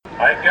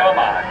Take your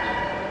marks.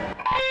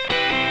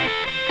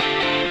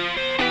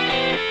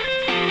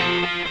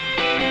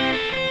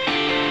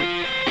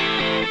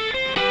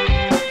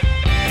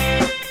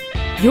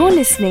 You're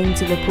listening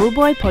to the Pool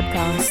Boy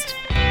Podcast.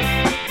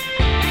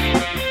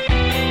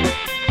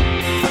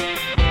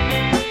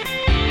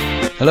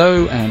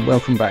 Hello and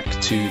welcome back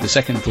to the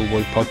second Pool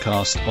Boy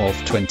Podcast of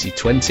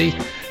 2020.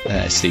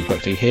 Steve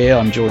Buckley here.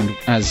 I'm joined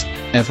as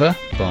ever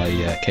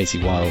by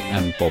Katie Wilde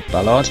and Bob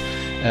Ballard.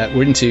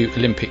 We're into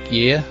Olympic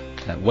year,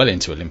 well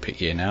into Olympic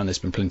year now, and there's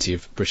been plenty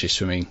of British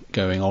swimming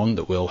going on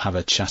that we'll have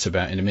a chat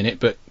about in a minute.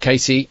 But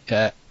Katie,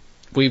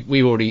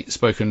 we've already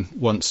spoken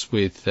once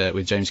with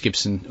James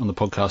Gibson on the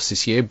podcast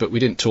this year, but we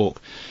didn't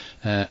talk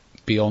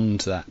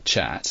beyond that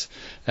chat.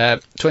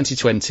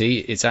 2020,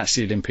 it's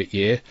actually Olympic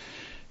year.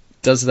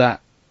 Does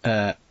that,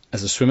 as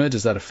a swimmer,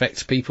 does that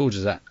affect people?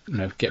 Does that,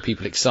 get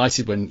people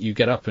excited when you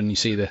get up and you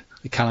see the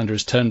calendar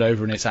has turned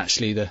over and it's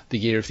actually the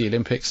year of the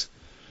Olympics?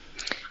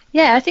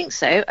 Yeah, I think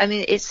so. I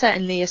mean, it's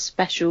certainly a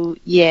special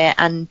year,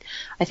 and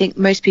I think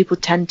most people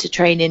tend to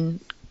train in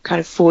kind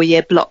of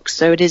 4-year blocks.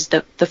 So it is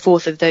the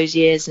fourth of those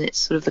years, and it's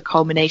sort of the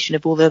culmination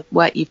of all the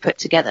work you've put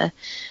together.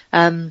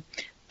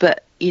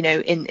 But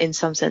in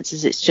some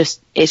senses, it's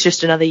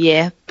just another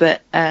year.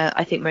 But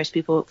I think most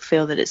people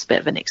feel that it's a bit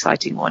of an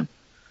exciting one.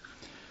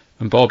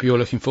 And Bob, you're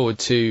looking forward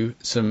to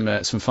some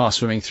fast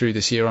swimming through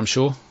this year, I'm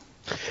sure.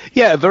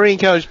 Yeah, very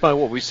encouraged by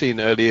what we've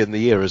seen earlier in the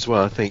year as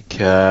well. I think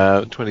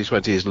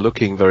 2020 is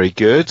looking very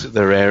good.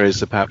 There are areas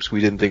that perhaps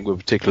we didn't think were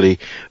particularly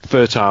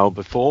fertile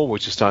before,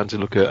 which is starting to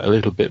look a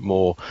little bit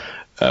more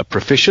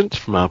proficient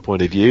from our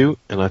point of view.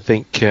 And I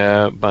think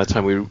by the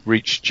time we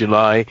reach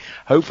July,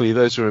 hopefully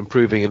those are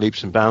improving in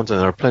leaps and bounds, and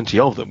there are plenty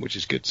of them, which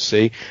is good to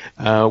see.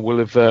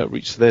 Will have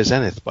reached their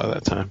zenith by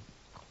that time.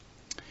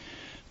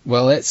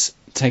 Well, let's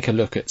take a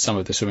look at some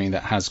of the swimming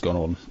that has gone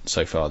on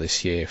so far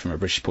this year from a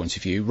British point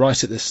of view.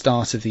 Right at the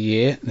start of the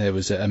year, there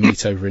was a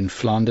meet over in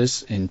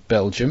Flanders in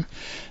Belgium,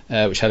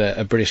 which had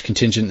a British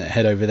contingent that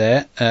head over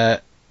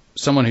there.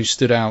 Someone who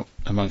stood out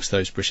amongst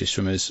those British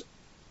swimmers,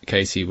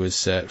 Katie,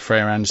 was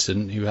Freya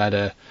Anderson, who had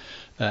an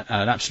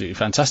absolutely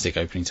fantastic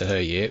opening to her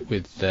year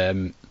with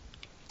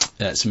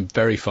some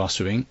very fast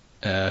swimming,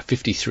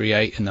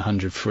 53.8 in the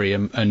 100 free,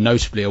 and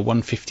notably a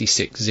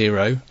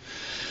 156.0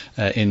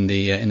 in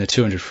the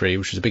 200 free,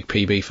 which was a big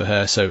PB for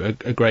her. So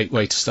a great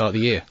way to start the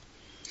year.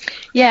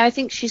 Yeah, I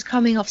think she's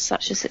coming off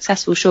such a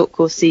successful short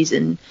course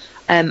season.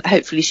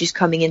 Hopefully she's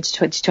coming into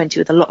 2020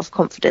 with a lot of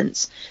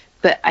confidence.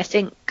 But I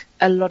think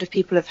a lot of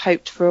people have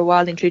hoped for a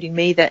while, including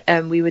me, that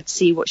we would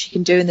see what she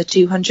can do in the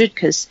 200,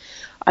 because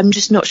I'm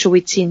just not sure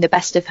we'd seen the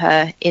best of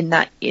her in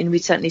that. And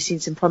we'd certainly seen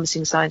some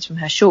promising signs from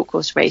her short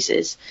course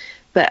races.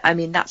 But, I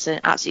mean, that's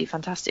an absolutely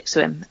fantastic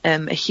swim,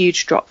 a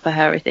huge drop for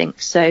her, I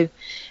think. So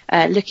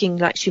looking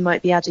like she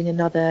might be adding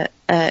another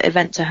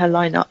event to her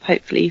lineup,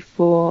 hopefully,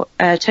 for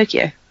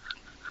Tokyo.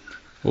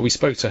 Well, we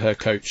spoke to her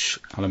coach,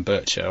 Alan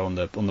Bircher, on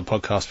the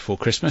podcast before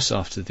Christmas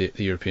after the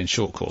European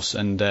short course,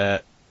 and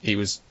he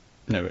was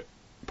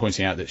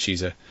pointing out that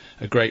she's a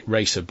great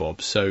racer,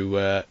 Bob.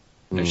 So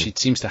she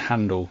seems to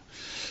handle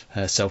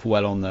herself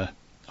well on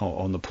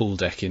the pool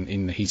deck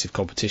in the heat of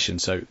competition.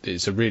 So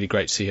it's really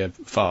great to see her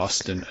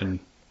fast and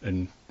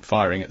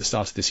firing at the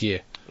start of this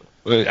year.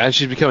 And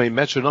she's becoming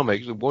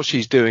metronomic. What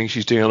she's doing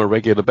on a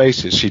regular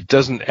basis. She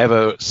doesn't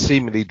ever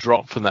seemingly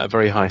drop from that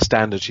very high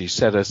standard she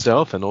set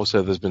herself, and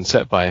also there's been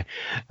set by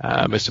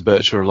Mr.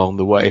 Bircher along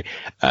the way.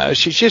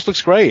 She just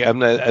looks great,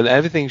 and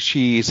everything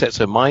she sets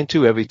her mind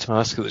to, every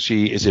task that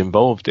she is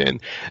involved in,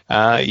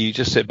 you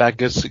just sit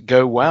back and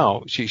go,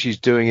 wow, she's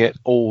doing it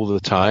all the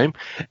time.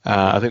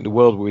 I think the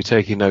world will be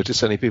taking notice.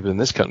 Certainly people in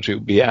this country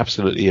will be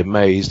absolutely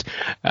amazed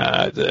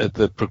at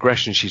the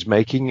progression she's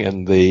making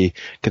and the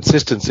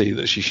consistency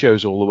that she shows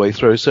all the way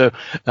through. So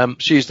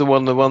she's the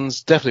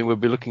ones definitely we'll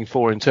be looking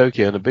for in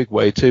Tokyo in a big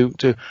way too.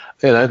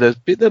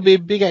 There'll be a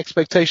big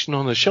expectation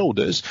on her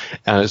shoulders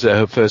as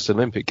her first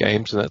Olympic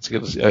Games, and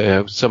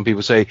that's some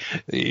people say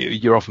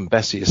you're often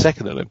best at your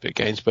second Olympic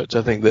Games, but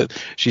I think that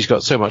she's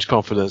got so much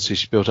confidence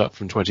she's built up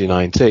from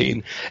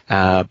 2019,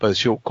 both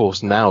short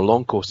course now,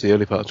 long course, the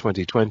early part of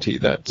 2020,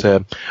 that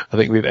I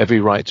think we have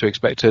every right to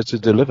expect her to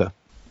deliver.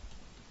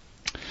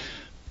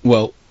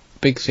 Well,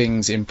 big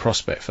things in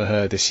prospect for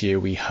her this year,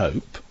 we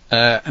hope.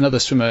 Another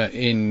swimmer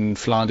in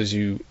Flanders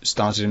who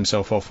started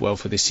himself off well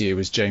for this year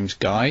was James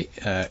Guy.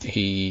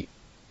 He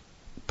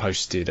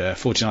posted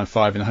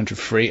 49.5 in the 100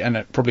 free,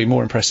 and probably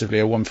more impressively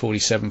a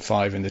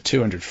 147.5 in the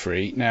 200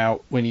 free.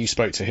 Now, when you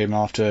spoke to him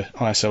after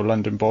ISL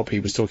London, Bob,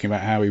 he was talking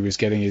about how he was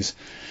getting his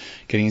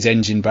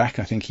engine back.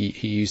 I think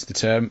he used the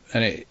term,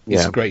 and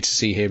it's great to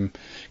see him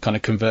kind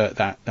of convert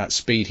that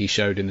speed he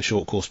showed in the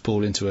short course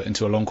pool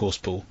into a long course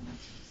pool.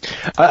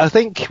 I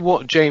think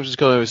what James has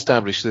got to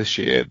establish this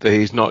year, that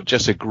he's not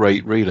just a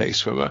great relay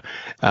swimmer.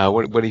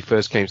 When he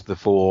first came to the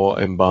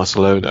fore in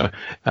Barcelona,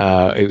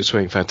 he was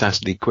swimming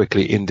fantastically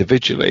quickly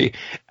individually,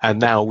 and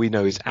now we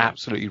know he's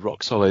absolutely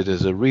rock solid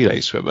as a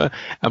relay swimmer,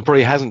 and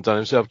probably hasn't done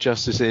himself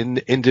justice in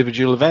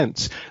individual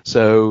events.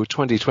 So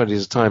 2020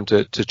 is a time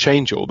to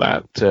change all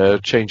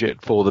that, change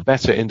it for the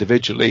better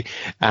individually,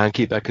 and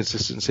keep that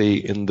consistency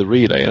in the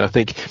relay. And I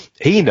think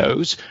he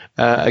knows,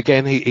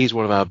 again, he's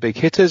one of our big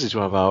hitters, he's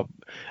one of our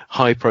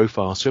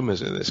high-profile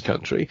swimmers in this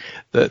country,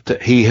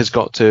 that he has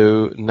got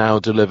to now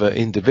deliver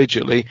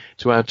individually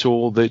to add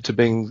to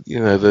being, you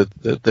know,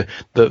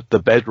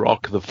 the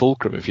bedrock, the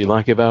fulcrum, if you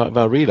like, of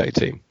our relay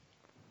team.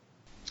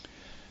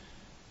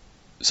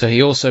 So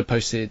he also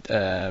posted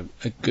a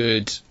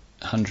good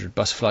 100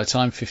 butterfly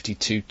time,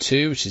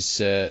 52.2, which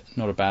is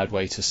not a bad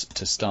way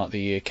to start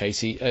the year,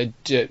 Katie.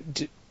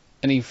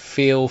 Any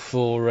feel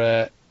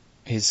for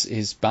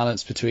his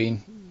balance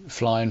between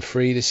fly and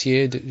free this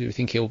year? Do you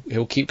think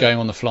he'll keep going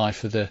on the fly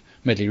for the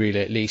medley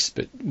relay at least,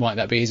 but might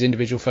that be his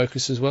individual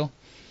focus as well?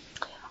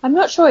 I'm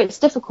not sure. It's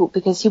difficult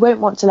because he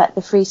won't want to let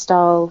the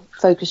freestyle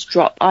focus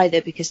drop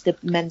either, because the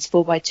men's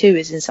 4x2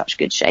 is in such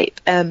good shape.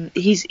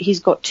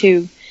 He's got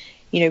two,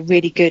 you know,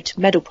 really good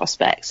medal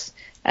prospects.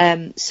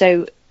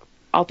 So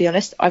I'll be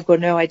honest, I've got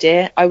no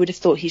idea. I would have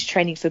thought he's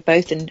training for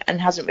both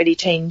and hasn't really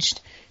changed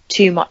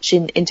too much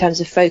in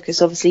terms of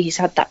focus. Obviously he's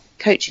had that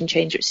coaching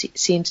change, which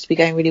seems to be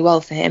going really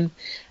well for him.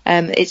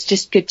 It's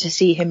just good to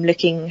see him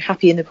looking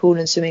happy in the pool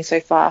and swimming so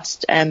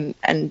fast, and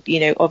you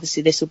know,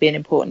 obviously this will be an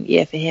important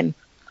year for him.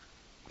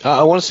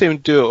 I want to see him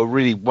do a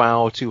really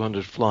wow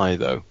 200 fly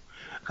though.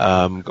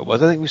 I don't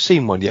think we've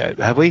seen one yet,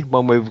 have we?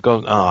 One where we've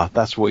gone,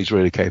 that's what he's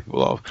really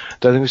capable of.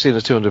 Don't think we've seen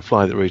a 200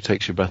 fly that really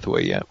takes your breath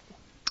away yet.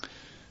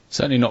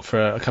 Certainly not for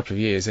a couple of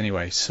years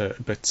anyway. So,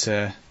 but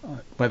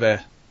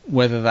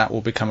whether that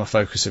will become a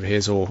focus of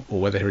his, or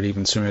whether he'll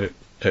even swim it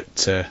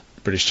at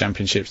British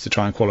Championships to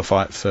try and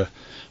qualify it for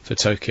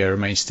Tokyo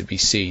remains to be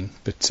seen.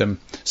 But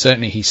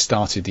certainly he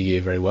started the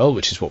year very well,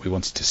 which is what we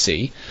wanted to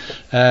see.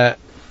 A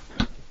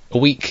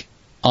week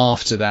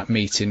after that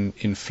meet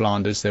in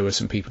Flanders, there were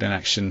some people in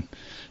action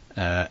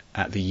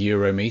at the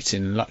Euro meet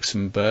in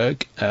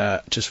Luxembourg.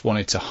 Just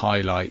wanted to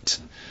highlight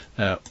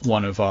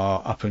one of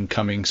our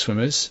up-and-coming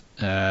swimmers,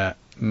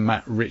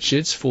 Matt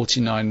Richards,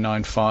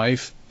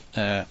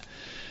 49.95,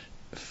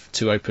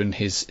 to open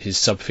his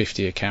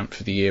sub-50 account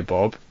for the year,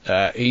 Bob.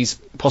 He's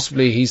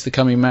the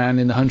coming man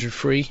in the 100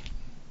 free.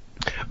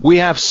 We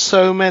have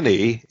so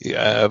many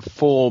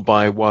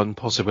 4x1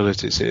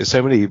 possibilities here,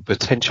 so many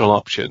potential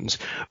options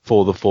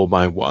for the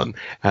 4x1,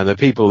 and the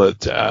people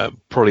that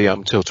probably up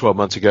until 12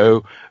 months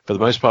ago, for the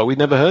most part, we'd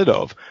never heard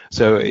of.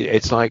 So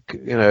it's like,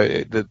 you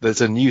know,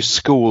 there's a new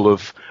school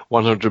of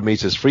 100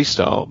 meters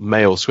freestyle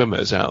male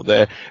swimmers out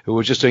there who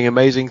are just doing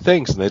amazing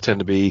things, and they tend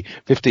to be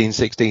 15,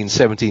 16,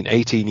 17,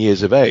 18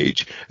 years of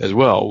age as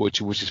well,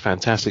 which is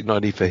fantastic, not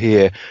only for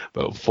here,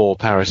 but for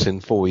Paris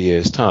in 4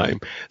 years' time.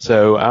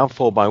 So our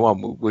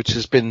 4x1, which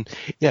has been,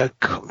 you know,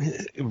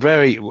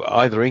 very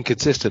either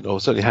inconsistent or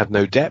certainly had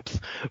no depth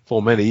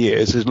for many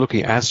years, is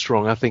looking as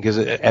strong, I think, as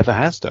it ever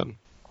has done.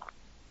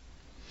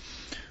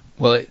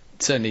 Well, it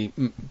certainly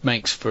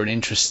makes for an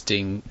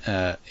interesting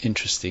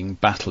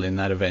battle in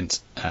that event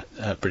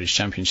at British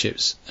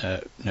Championships.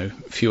 A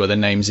few other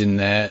names in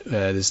there.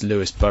 There's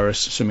Lewis Burris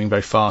swimming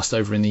very fast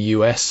over in the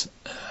US,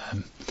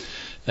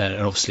 and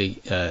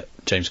obviously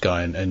James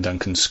Guy and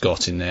Duncan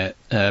Scott in there.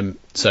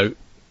 So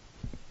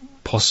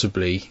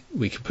possibly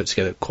we could put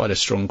together quite a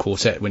strong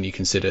quartet when you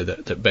consider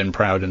that Ben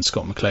Proud and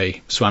Scott McClay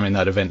swam in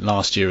that event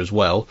last year as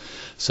well.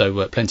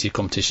 So plenty of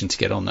competition to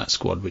get on that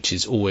squad, which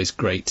is always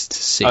great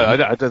to see.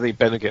 I don't think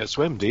Ben will get a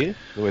swim, do you,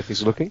 the way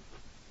things are looking?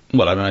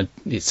 Well, I mean,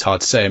 it's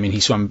hard to say. I mean,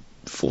 he swam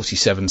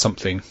 47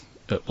 something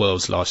at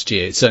Worlds last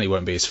year. It certainly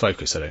won't be his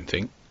focus, I don't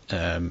think. Kate,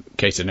 I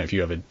don't know if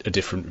you have a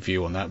different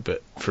view on that,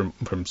 but from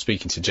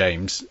speaking to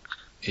James,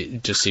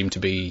 it just seemed to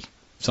be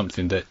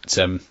something that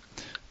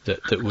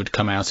would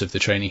come out of the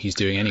training he's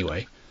doing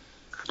anyway.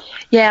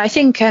 Yeah, I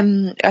think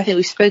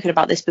we've spoken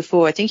about this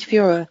before. I think if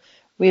you're a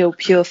real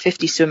pure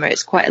 50 swimmer,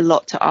 it's quite a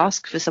lot to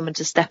ask for someone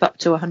to step up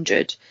to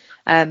 100.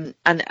 And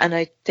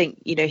I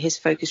think, you know, his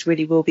focus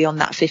really will be on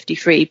that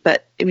 53.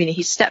 But I mean,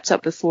 he's stepped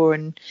up before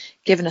and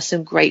given us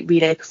some great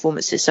relay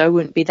performances, so I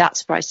wouldn't be that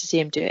surprised to see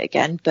him do it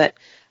again. But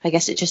I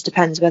guess it just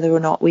depends whether or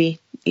not we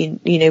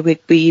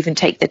even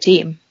take the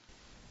team.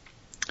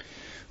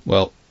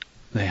 Well,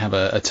 they have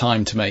a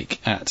time to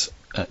make at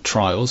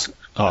trials.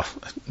 I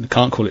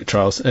can't call it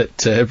trials, at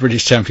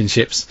British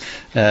Championships.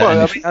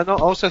 Well, I mean, and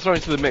also throwing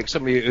into the mix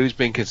somebody who's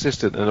been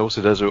consistent and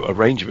also does a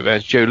range of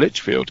events. Joe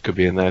Litchfield could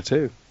be in there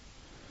too.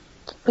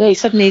 Yeah, he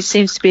suddenly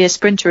seems to be a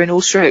sprinter in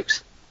all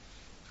strokes.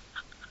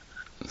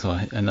 So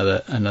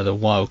another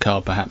wild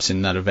card perhaps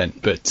in that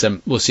event, but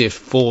we'll see if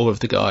 4 of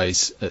the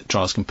guys at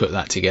trials can put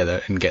that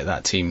together and get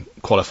that team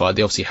qualified.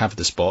 They obviously have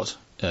the spot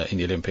in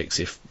the Olympics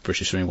if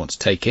British Swimming want to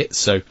take it,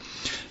 so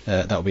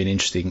that'll be an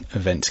interesting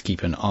event to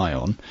keep an eye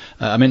on.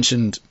 I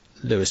mentioned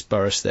Lewis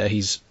Burris there.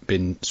 He's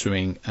been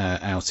swimming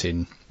out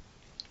in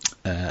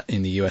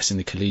in the US in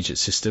the collegiate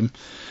system.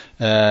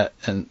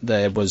 And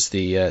there was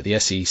the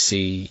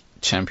SEC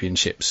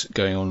Championships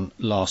going on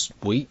last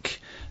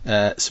week.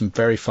 Some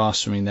very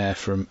fast swimming there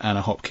from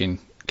Anna Hopkin,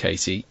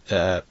 Katie.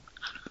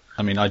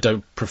 I mean, I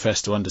don't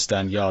profess to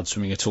understand yard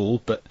swimming at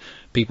all, but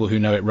people who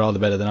know it rather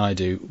better than I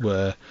do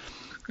were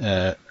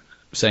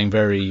saying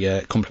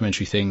very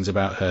complimentary things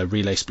about her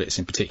relay splits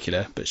in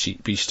particular, but she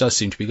does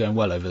seem to be going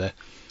well over there.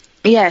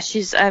 Yeah,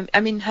 she's. I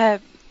mean,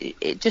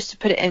 just to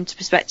put it into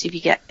perspective,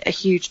 you get a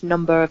huge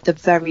number of the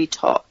very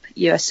top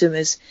US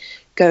swimmers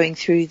going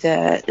through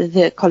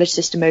the college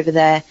system over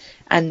there,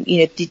 and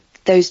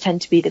those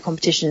tend to be the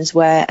competitions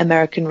where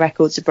American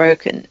records are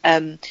broken.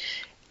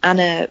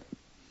 Anna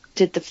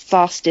did the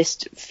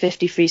fastest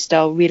 50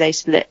 freestyle relay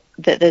split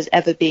that there's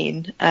ever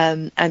been,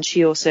 and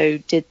she also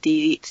did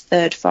the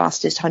third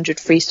fastest 100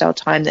 freestyle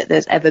time that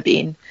there's ever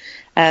been,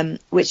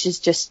 which is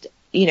just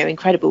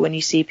incredible when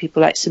you see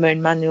people like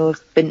Simone Manuel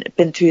have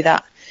been through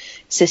that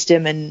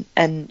system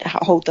and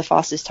hold the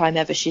fastest time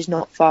ever. She's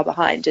not far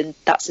behind, and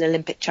that's an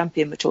Olympic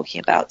champion we're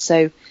talking about.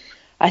 So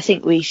I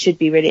think we should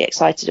be really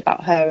excited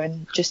about her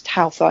and just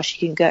how far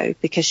she can go,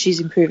 because she's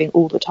improving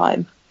all the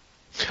time.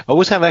 I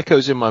always have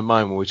echoes in my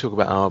mind when we talk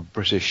about our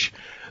British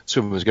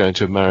swimmers going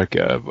to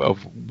America of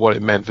what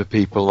it meant for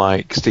people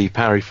like Steve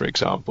Parry, for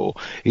example.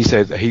 He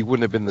said that he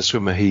wouldn't have been the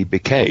swimmer he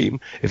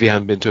became if he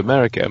hadn't been to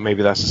America.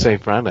 Maybe that's the same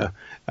for Anna.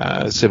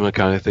 Similar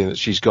kind of thing, that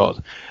she's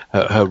got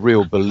her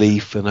real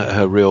belief and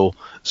her real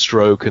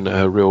stroke and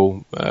her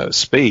real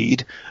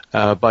speed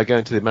by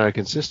going to the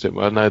American system.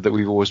 I know that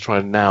we've always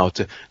tried now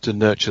to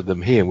nurture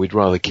them here, and we'd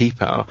rather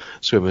keep our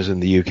swimmers in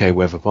the UK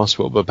wherever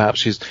possible, but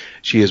perhaps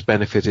she has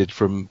benefited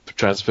from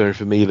transferring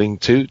from Ealing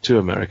to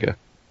America.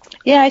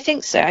 Yeah, I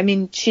think so. I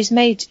mean, she's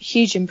made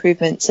huge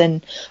improvements,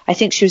 and I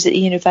think she was at the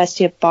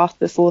University of Bath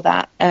before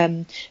that.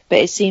 But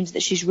it seems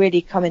that she's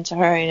really come into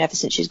her own ever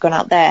since she's gone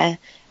out there.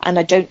 And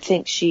I don't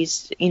think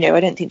she's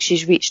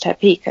reached her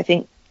peak. I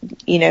think,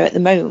 at the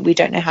moment, we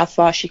don't know how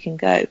far she can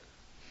go.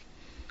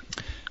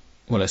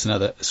 Well, it's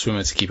another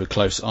swimmer to keep a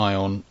close eye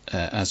on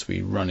as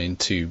we run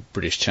into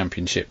British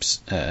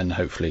Championships, and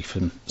hopefully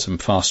some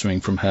fast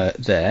swimming from her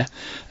there.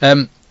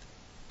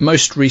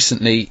 Most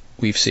recently,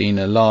 we've seen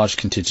a large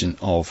contingent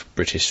of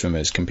British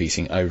swimmers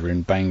competing over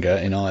in Bangor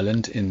in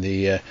Ireland in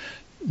the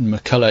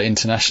McCullough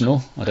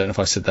International. I don't know if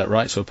I said that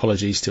right, so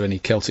apologies to any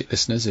Celtic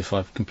listeners if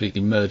I've completely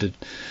murdered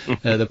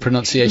the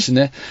pronunciation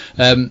there.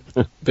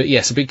 But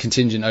yes, a big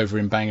contingent over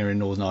in Bangor in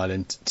Northern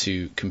Ireland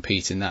to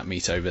compete in that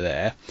meet over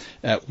there.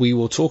 We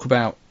will talk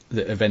about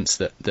the events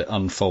that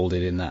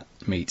unfolded in that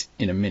meet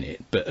in a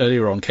minute. But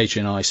earlier on, Katie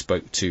and I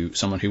spoke to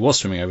someone who was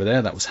swimming over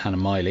there. That was Hannah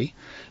Miley,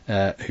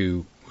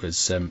 who was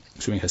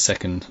swimming her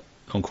second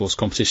long course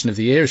competition of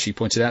the year, as she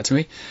pointed out to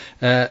me.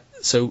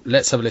 So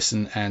let's have a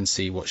listen and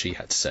see what she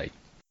had to say.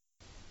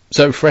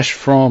 So, fresh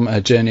from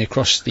a journey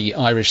across the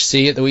Irish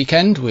Sea at the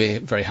weekend, we're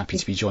very happy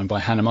to be joined by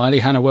Hannah Miley.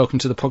 Hannah, welcome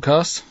to the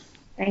podcast.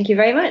 Thank you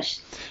very much.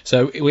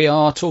 So we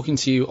are talking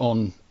to you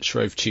on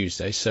Shrove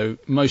Tuesday. So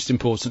most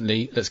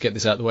importantly, let's get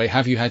this out of the way.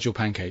 Have you had your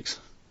pancakes?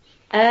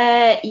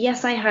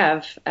 Yes, I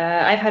have.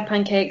 I've had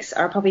pancakes.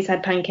 Our puppies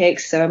had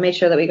pancakes, so I made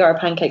sure that we got our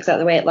pancakes out of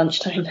the way at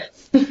lunchtime.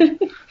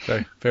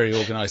 Very, very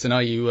organised. And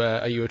are you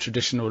a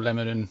traditional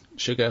lemon and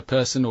sugar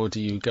person, or do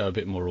you go a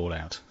bit more all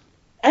out?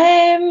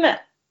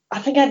 I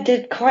think I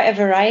did quite a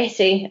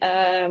variety.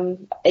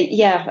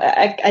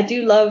 I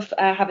do love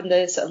having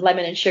the sort of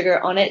lemon and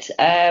sugar on it,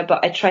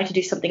 but I try to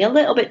do something a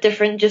little bit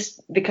different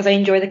just because I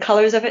enjoy the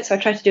colours of it. So I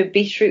tried to do a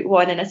beetroot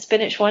one and a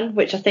spinach one,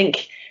 which I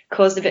think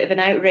caused a bit of an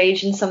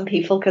outrage in some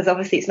people because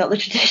obviously it's not the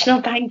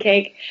traditional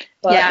pancake.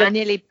 But I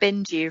nearly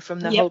binned you from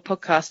the whole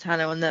podcast,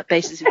 Hannah, on the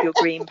basis of your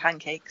green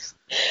pancakes.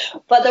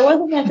 But there was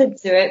a method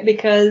to it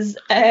because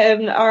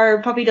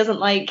our puppy doesn't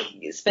like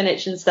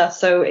spinach and stuff,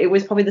 so it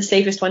was probably the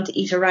safest one to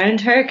eat around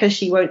her because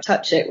she won't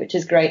touch it, which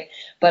is great.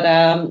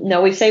 But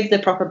no, we've saved the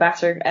proper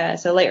batter,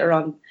 so later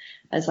on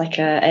as like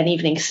an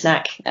evening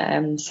snack,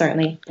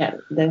 certainly get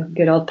the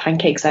good old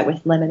pancakes out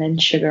with lemon and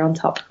sugar on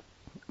top.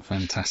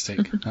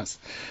 Fantastic.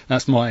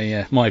 That's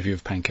my view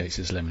of pancakes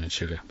is lemon and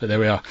sugar. But there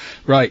we are.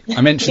 Right.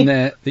 I mentioned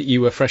there that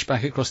you were fresh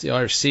back across the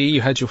Irish Sea.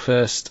 You had your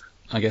first,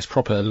 I guess,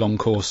 proper long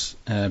course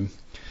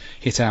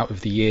hit out of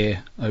the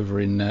year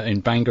over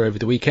in Bangor over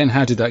the weekend.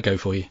 How did that go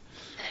for you?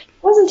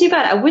 It wasn't too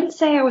bad. I wouldn't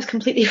say I was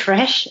completely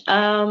fresh.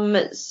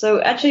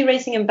 So actually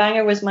racing in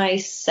Bangor was my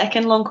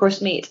second long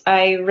course meet.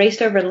 I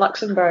raced over in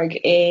Luxembourg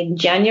in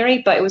January,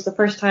 but it was the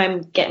first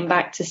time getting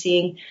back to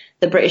seeing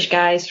the British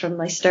guys from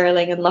like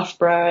Stirling and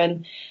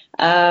Loughborough, and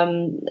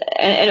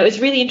it was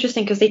really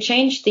interesting because they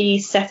changed the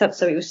setup,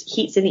 so it was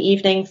heats in the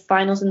evening,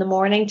 finals in the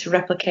morning to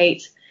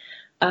replicate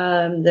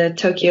the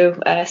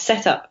Tokyo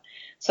setup.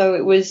 So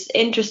it was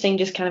interesting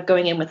just kind of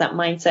going in with that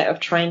mindset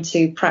of trying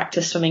to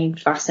practice swimming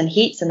fast in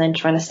heats and then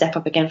trying to step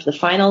up again for the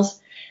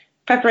finals.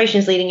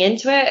 preparations leading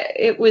into it,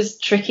 it was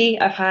tricky.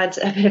 I've had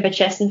a bit of a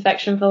chest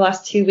infection for the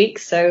last 2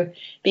 weeks, so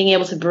being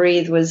able to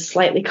breathe was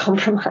slightly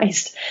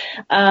compromised.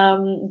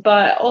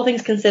 But all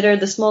things considered,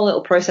 the small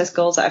little process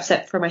goals that I've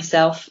set for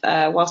myself,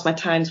 whilst my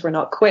times were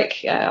not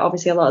quick,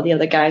 obviously a lot of the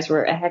other guys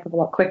were a heck of a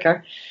lot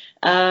quicker.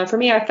 For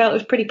me, I felt it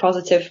was pretty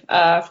positive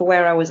for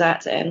where I was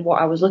at and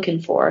what I was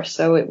looking for.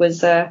 So it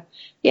was,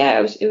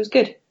 it was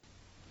good.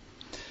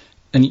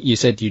 And you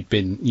said you'd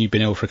been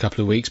ill for a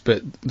couple of weeks,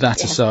 but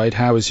that aside,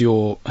 has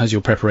your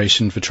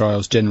preparation for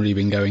trials generally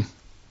been going?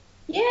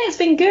 Yeah, it's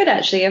been good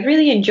actually. I've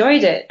really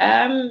enjoyed it.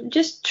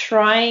 Just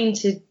trying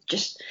to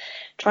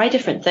try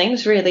different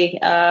things really.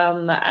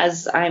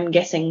 As I'm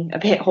getting a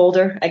bit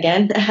older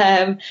again,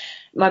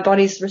 my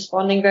body's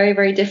responding very,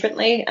 very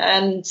differently.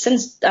 And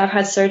since I've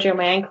had surgery on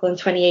my ankle in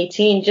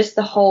 2018, just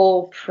the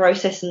whole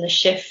process and the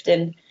shift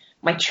in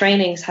my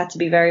trainings had to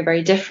be very,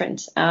 very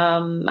different.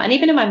 And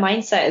even in my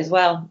mindset as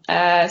well.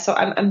 So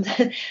I'm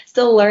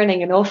still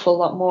learning an awful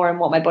lot more on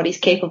what my body's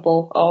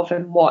capable of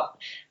and what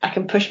I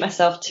can push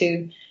myself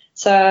to.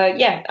 So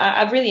yeah,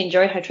 I've really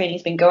enjoyed how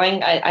training's been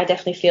going. I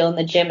definitely feel in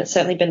the gym it's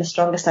certainly been the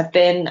strongest I've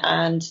been,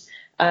 and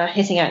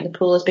hitting out in the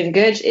pool has been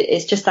good.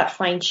 It's just that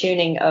fine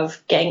tuning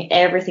of getting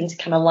everything to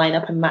kind of line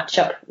up and match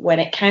up when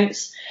it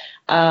counts.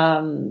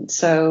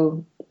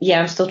 So yeah,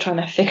 I'm still trying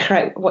to figure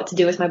out what to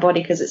do with my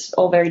body because it's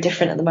all very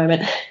different at the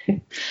moment.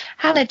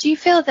 Hannah, do you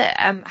feel that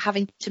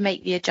having to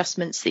make the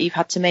adjustments that you've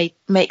had to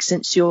make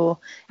since your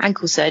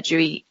ankle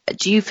surgery,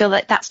 do you feel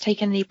like that's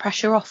taken any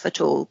pressure off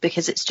at all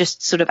because it's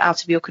just sort of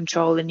out of your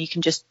control and you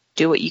can just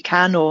do what you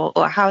can, or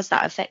how has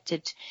that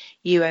affected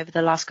you over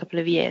the last couple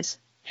of years?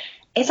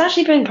 It's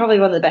actually been probably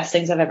one of the best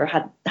things I've ever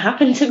had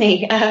happen to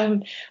me.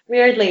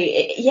 Weirdly,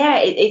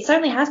 it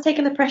certainly has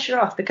taken the pressure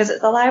off because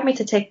it's allowed me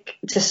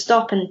to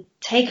stop and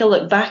take a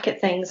look back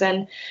at things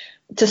and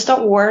to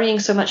stop worrying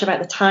so much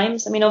about the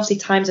times. I mean, obviously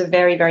times are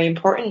very, very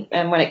important.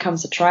 And when it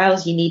comes to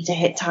trials, you need to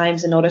hit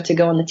times in order to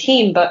go on the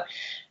team. But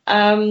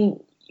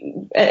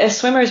as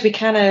swimmers, we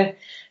kind of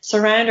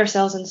surround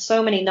ourselves in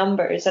so many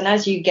numbers. And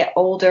as you get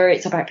older,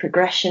 it's about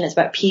progression. It's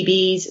about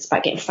PBs. It's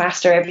about getting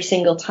faster every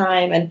single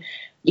time. And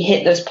you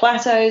hit those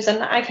plateaus,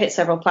 and I've hit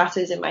several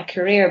plateaus in my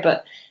career,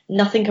 but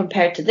nothing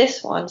compared to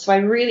this one. So I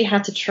really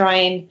had to try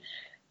and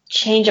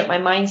change up my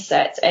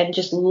mindset and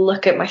just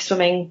look at my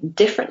swimming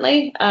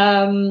differently.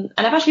 And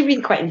I've actually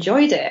really quite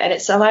enjoyed it. And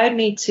it's allowed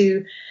me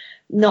to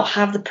not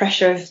have the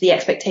pressure of the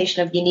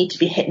expectation of you need to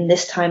be hitting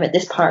this time at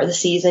this part of the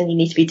season. You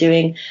need to be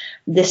doing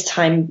this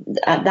time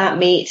at that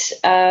meet.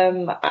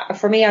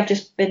 For me, I've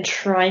just been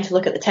trying to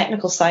look at the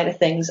technical side of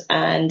things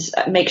and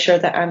make sure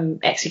that I'm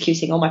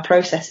executing all my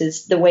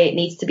processes the way it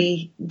needs to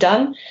be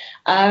done.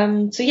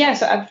 So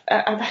I've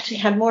actually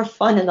had more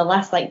fun in the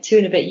last like 2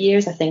 and a bit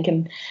years, I think,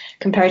 and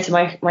compared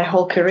to my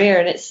whole career.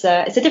 And it's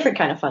a different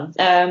kind of fun.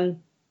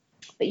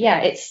 But yeah,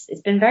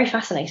 it's been very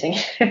fascinating.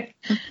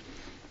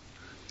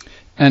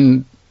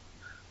 And,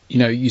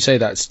 you say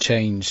that's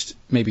changed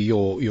maybe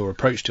your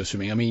approach to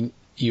swimming. I mean,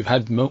 you've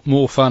had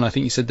more fun, I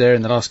think you said there,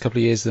 in the last couple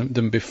of years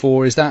than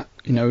before. Is that,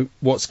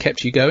 what's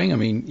kept you going? I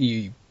mean,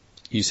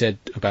 you said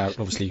about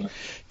obviously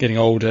getting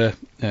older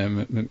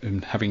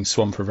and having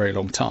swum for a very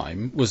long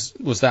time.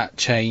 Was that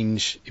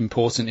change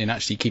important in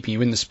actually keeping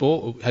you in the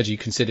sport? Or had you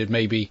considered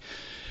maybe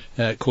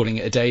calling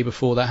it a day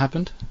before that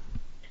happened?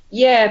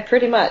 Yeah,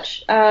 pretty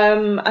much.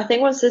 I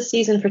think once the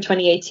season for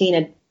 2018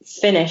 had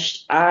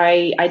finished,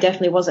 I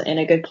definitely wasn't in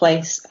a good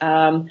place.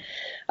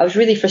 I was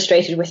really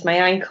frustrated with my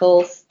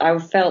ankle. I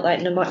felt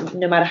like no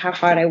matter how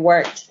hard I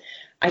worked,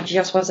 I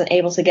just wasn't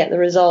able to get the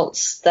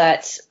results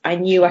that I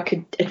knew I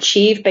could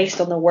achieve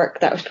based on the work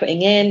that I was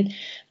putting in.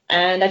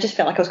 And I just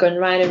felt like I was going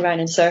round and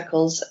round in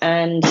circles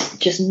and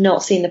just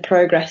not seeing the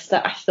progress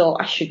that I thought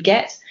I should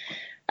get.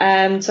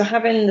 So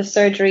having the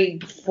surgery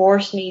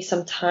forced me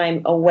some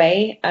time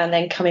away, and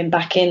then coming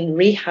back in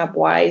rehab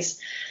wise,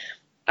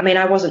 I mean,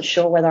 I wasn't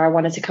sure whether I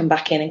wanted to come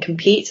back in and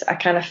compete. I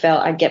kind of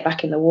felt I'd get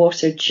back in the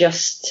water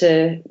just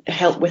to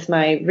help with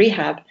my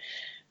rehab.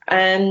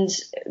 And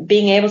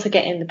being able to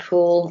get in the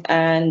pool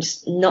and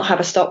not have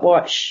a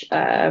stopwatch,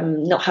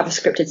 not have a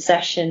scripted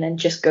session, and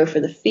just go for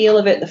the feel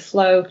of it, the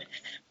flow,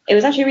 it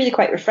was actually really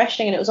quite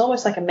refreshing, and it was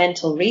almost like a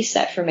mental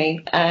reset for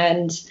me.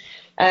 And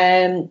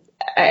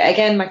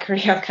again, my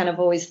career, I've kind of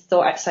always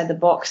thought outside the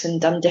box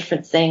and done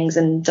different things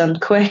and done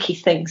quirky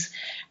things.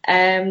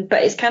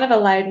 But it's kind of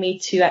allowed me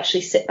to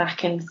actually sit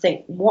back and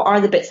think, what are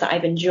the bits that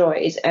I've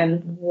enjoyed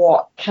and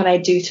what can I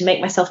do to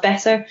make myself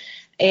better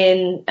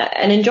in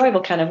an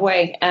enjoyable kind of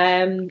way.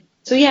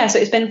 So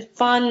it's been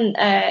fun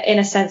in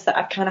a sense that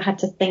I've kind of had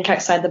to think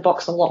outside the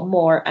box a lot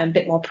more and a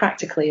bit more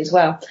practically as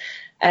well.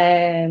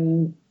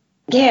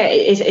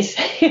 It's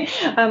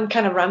I'm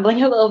kind of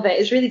rambling a little bit.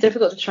 It's really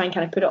difficult to try and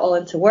kind of put it all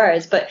into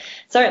words, but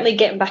certainly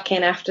getting back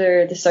in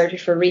after the surgery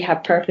for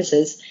rehab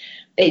purposes,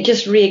 it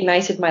just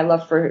reignited my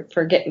love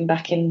for getting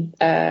back in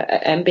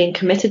and being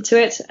committed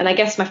to it. And I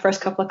guess my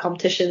first couple of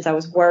competitions, I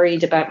was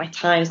worried about my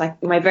times.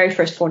 Like my very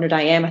first 400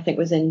 IM, I think,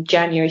 was in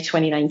January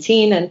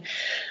 2019, and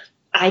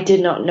I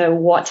did not know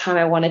what time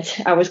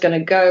I was going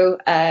to go.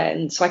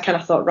 And so I kind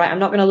of thought, right, I'm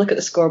not going to look at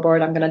the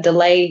scoreboard. I'm going to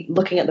delay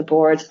looking at the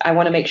board. I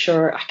want to make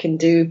sure I can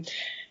do,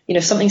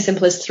 something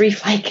simple as 3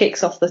 fly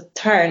kicks off the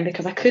turn,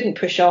 because I couldn't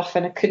push off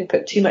and I couldn't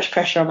put too much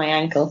pressure on my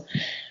ankle.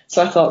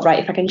 So I thought,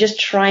 right, if I can just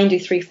try and do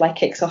 3 fly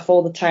kicks off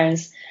all the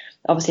turns,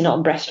 obviously not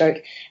on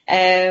breaststroke,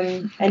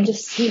 and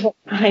just see what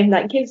time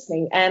that gives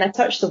me. And I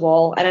touched the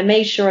wall and I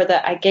made sure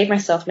that I gave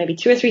myself maybe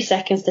 2 or 3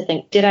 seconds to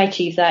think, did I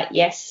achieve that?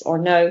 Yes or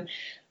no?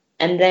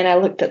 And then I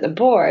looked at the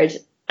board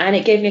and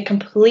it gave me a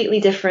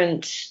completely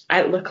different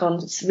outlook on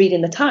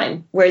reading the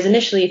time. Whereas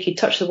initially, if you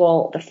touch the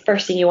wall, the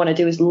first thing you want to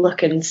do is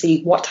look and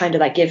see what time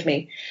did that give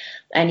me.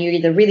 And you're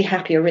either really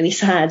happy or really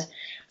sad.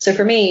 So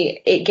for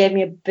me, it gave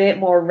me a bit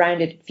more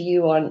rounded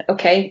view on,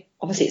 okay,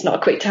 obviously it's not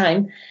a quick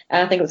time.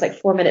 I think it was like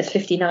 4 minutes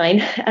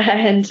 59.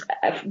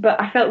 But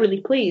I felt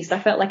really pleased. I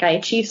felt like I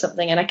achieved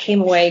something and I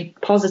came away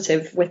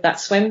positive with that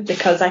swim,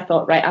 because I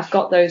thought, right, I've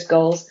got those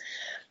goals.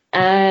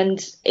 And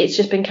it's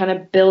just been kind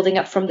of building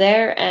up from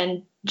there.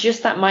 And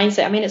just that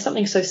mindset, I mean, it's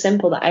something so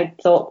simple that I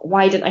thought,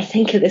 why didn't I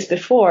think of this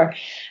before?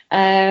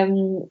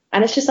 And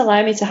it's just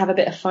allowed me to have a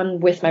bit of fun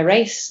with my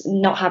race,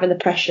 not having the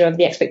pressure of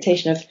the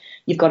expectation of,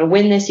 you've got to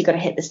win this, you've got to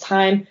hit this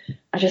time.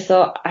 I just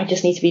thought, I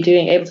just need to be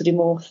able to do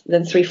more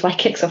than 3 fly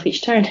kicks off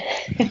each turn.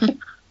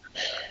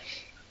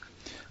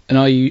 And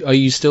are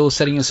you still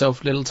setting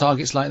yourself little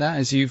targets like that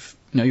as your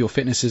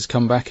fitness has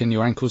come back and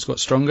your ankles got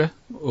stronger?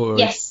 Or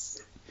Yes.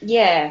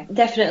 Yeah,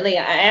 definitely.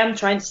 I am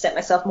trying to set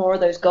myself more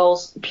of those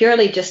goals,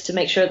 purely just to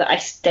make sure that I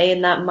stay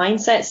in that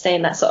mindset, stay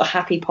in that sort of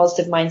happy,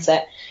 positive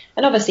mindset.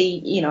 And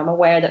obviously, I'm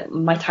aware that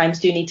my times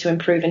do need to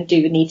improve and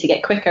do need to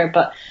get quicker,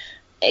 but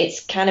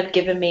it's kind of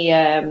given me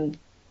a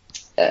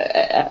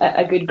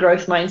good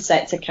growth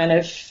mindset to kind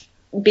of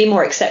be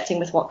more accepting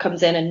with what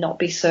comes in and not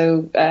be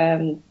so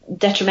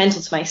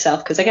detrimental to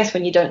myself. Because I guess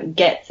when you don't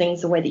get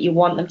things the way that you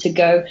want them to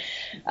go,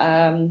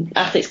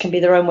 athletes can be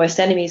their own worst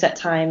enemies at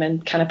time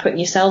and kind of putting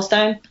yourselves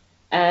down.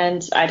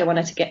 And I don't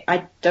want to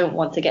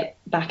get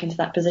back into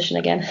that position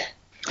again.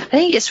 I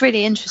think it's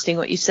really interesting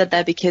what you said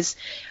there, because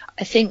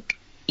I think,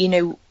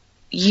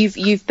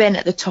 you've been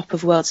at the top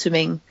of world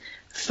swimming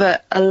for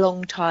a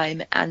long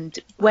time, and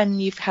when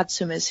you've had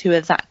swimmers who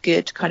are that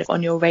good kind of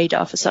on your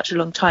radar for such a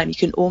long time, you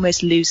can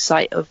almost lose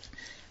sight of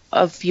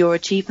your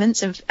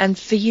achievements. And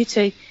for you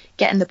to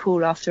get in the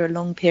pool after a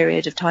long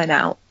period of time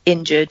out,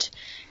 injured,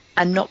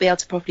 and not be able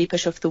to properly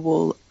push off the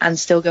wall and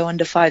still go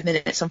under 5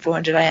 minutes on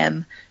 400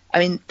 IM, I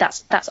mean,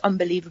 that's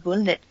unbelievable.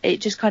 And it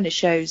just kind of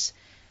shows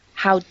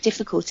how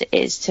difficult it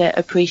is to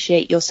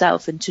appreciate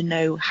yourself and to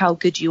know how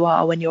good you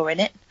are when you're in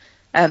it.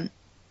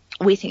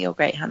 We think you're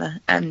great, Hannah,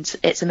 and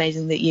it's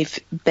amazing that you've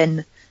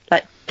been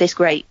like this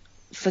great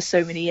for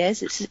so many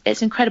years.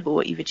 It's incredible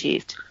what you've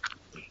achieved.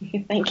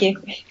 Thank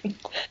you.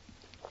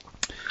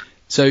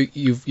 So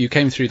you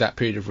came through that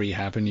period of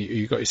rehab and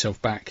you got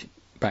yourself back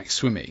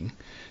swimming,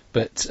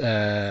 but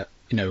that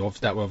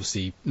will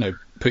obviously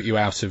put you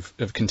out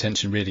of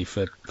contention really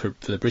for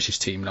the British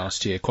team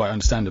last year, quite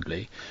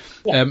understandably.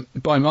 Yeah.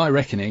 By my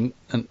reckoning,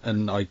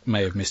 and I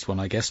may have missed one,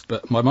 I guess,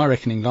 but by my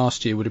reckoning,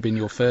 last year would have been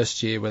your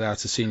first year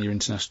without a senior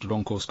international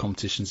long course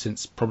competition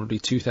since probably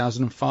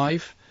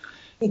 2005.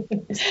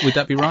 Would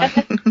that be right?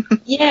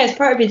 Yeah, as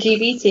part of the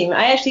GB team.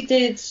 I actually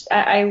did.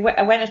 I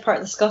went as part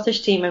of the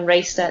Scottish team and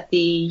raced at the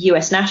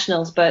US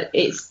Nationals, but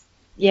it's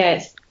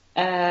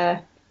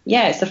the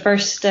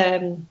first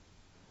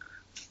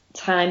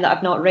time that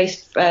I've not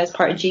raced as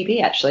part of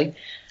GB actually.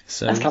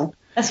 So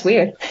that's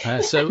weird.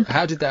 So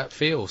how did that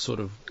feel, sort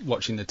of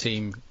watching the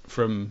team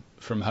from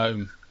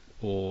home,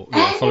 or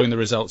following the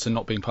results and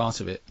not being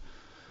part of it?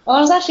 Well,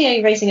 I was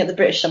actually racing at the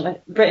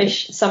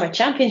British Summer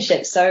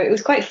Championships, so it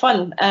was quite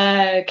fun,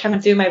 kind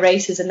of doing my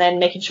races and then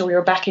making sure we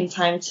were back in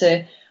time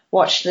to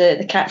watch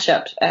the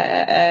catch-up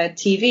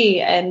TV.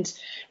 And,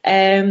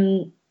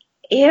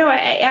 it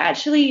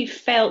actually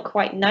felt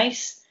quite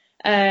nice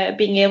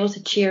being able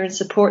to cheer and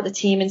support the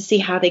team and see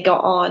how they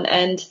got on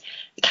and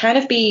kind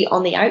of be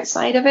on the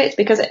outside of it,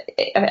 because,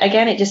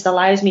 again, it just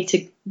allows me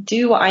to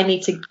do what I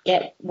need to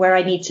get where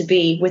I need to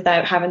be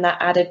without having that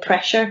added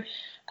pressure.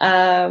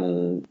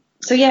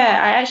 So yeah,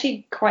 I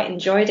actually quite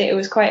enjoyed it. It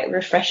was quite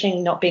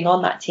refreshing not being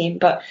on that team,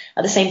 but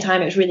at the same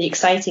time, it was really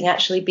exciting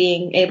actually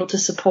being able to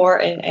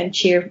support and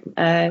cheer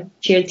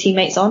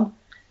teammates on.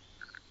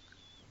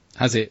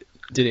 Did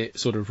it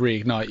sort of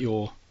reignite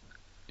your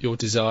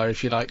desire,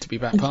 if you like, to be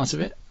back part of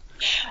it?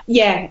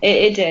 Yeah,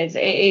 it did.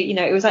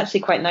 It was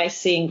actually quite nice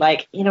seeing,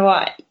 like, you know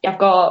what, I've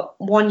got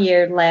 1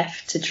 year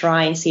left to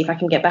try and see if I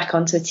can get back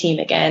onto a team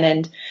again,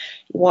 and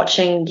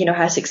watching,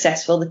 how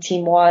successful the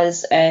team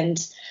was and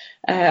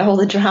all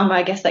the drama,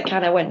 I guess, that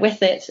kind of went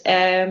with it.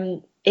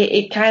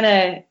 It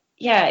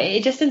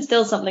just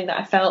instilled something that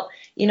I felt,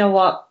 you know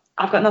what,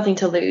 I've got nothing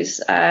to lose.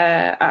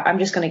 I'm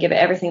just going to give it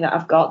everything that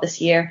I've got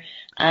this year.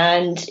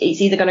 And it's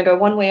either going to go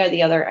one way or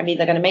the other. I'm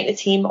either going to make the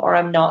team or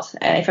I'm not.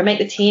 If I make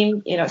the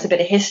team, it's a bit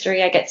of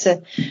history. I get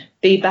to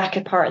be back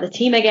a part of the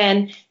team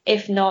again.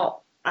 If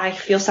not, I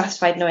feel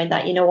satisfied knowing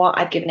that, you know what,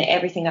 I've given it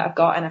everything that I've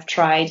got and I've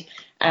tried.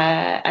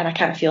 and I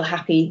kind of feel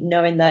happy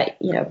knowing that,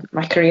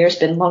 my career's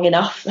been long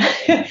enough.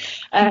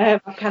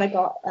 I've kind of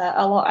got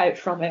a lot out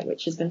from it,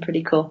 which has been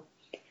pretty cool.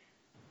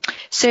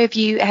 So have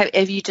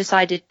you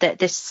decided that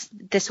this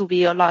will be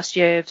your last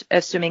year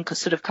of swimming,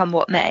 sort of come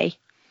what may?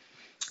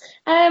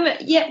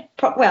 Yeah,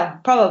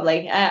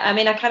 probably.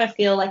 I kind of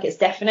feel like it's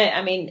definite.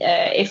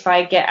 If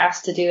I get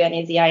asked to do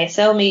any of the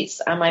ISL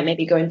meets, I might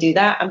maybe go and do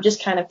that. I'm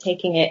just kind of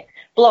taking it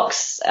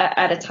blocks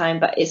at a time,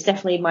 but it's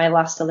definitely my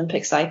last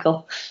Olympic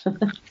cycle.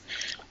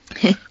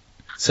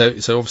 So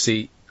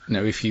obviously,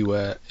 if you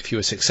were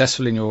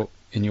successful in your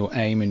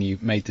aim and you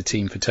made the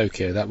team for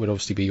Tokyo, that would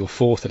obviously be your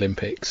 4th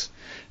Olympics.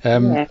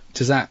 Yeah.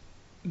 Does that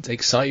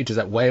excite you? Does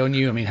that weigh on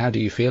you? How do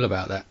you feel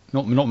about that?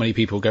 Not many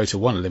people go to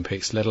 1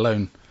 Olympics, let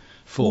alone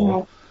 4.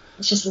 Yeah,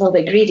 it's just a little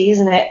bit greedy,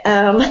 isn't it?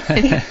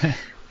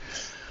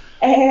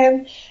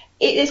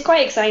 It's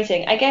quite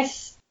exciting. I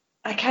guess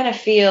I kind of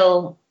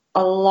feel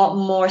a lot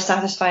more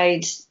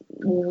satisfied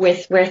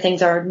with where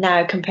things are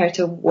now compared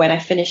to when I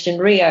finished in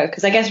Rio,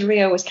 because I guess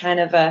Rio was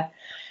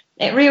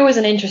Rio was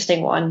an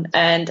interesting one,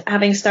 and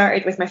having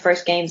started with my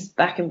first games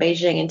back in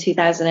Beijing in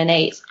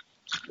 2008,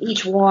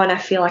 each one I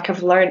feel like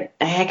I've learned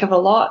a heck of a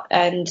lot,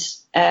 and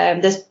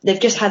they've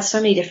just had so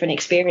many different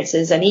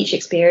experiences, and each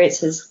experience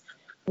has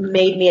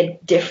made me a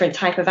different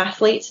type of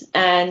athlete.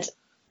 And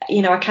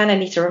I kind of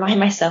need to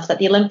remind myself that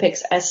the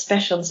Olympics, as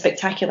special and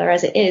spectacular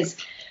as it is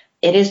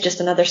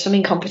just another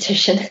swimming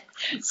competition.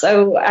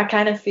 So I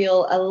kind of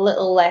feel a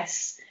little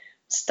less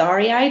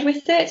starry-eyed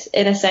with it,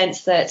 in a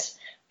sense that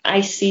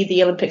I see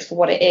the Olympics for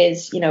what it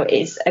is.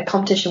 It's a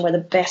competition where the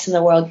best in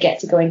the world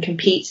get to go and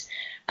compete.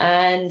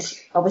 And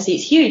obviously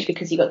it's huge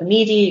because you got the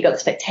media, you got the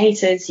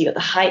spectators, you got the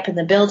hype and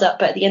the build-up.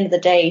 But at the end of the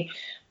day,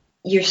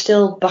 you're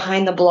still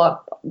behind the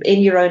block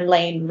in your own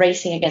lane,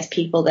 racing against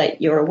people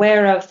that you're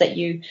aware of, that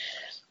you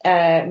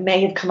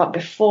may have come up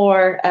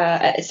before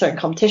at certain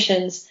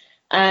competitions.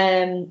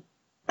 And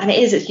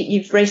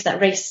you've raced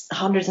that race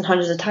hundreds and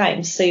hundreds of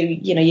times. So,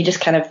 you're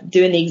just kind of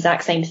doing the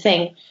exact same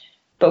thing,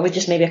 but with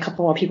just maybe a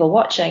couple more people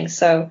watching.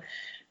 So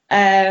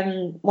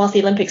whilst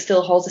the Olympics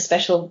still holds a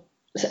special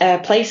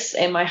place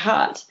in my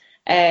heart,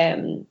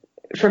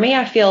 for me,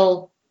 I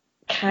feel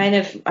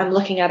I'm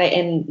looking at it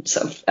in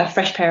sort of a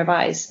fresh pair of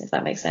eyes, if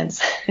that makes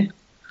sense.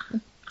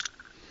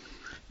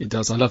 It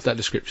does. I love that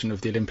description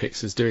of the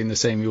Olympics as doing the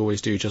same you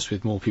always do, just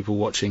with more people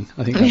watching.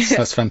 I think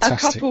that's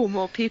fantastic. A couple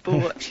more people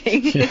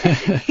watching.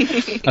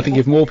 I think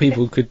if more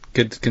people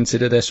could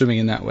consider their swimming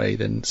in that way,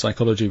 then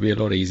psychology would be a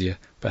lot easier,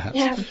 perhaps.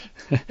 Yeah.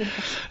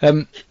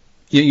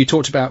 You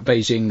talked about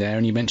Beijing there,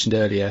 and you mentioned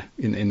earlier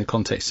in the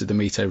context of the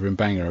meet over in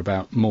Bangor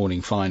about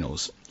morning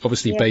finals.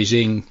 Obviously, yeah.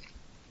 Beijing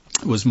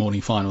was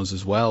morning finals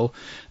as well.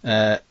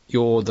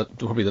 You are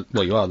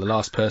the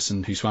last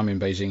person who swam in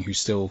Beijing who's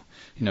still,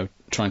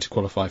 trying to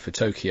qualify for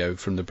Tokyo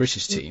from the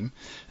British team.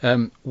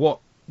 What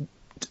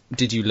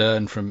did you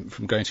learn from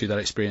going through that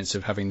experience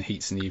of having the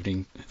heats in the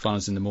evening,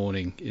 finals in the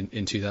morning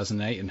in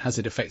 2008? And has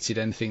it affected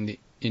anything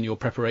in your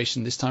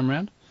preparation this time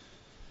around?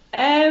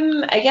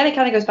 Again, it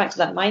kind of goes back to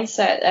that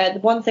mindset. The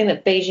one thing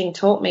that Beijing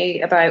taught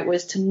me about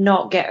was to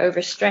not get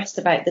overstressed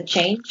about the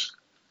change.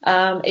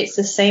 It's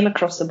the same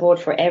across the board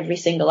for every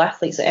single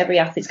athlete. So every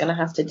athlete's going to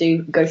have to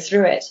go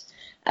through it.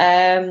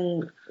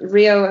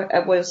 Rio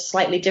was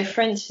slightly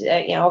different.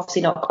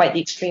 Obviously not quite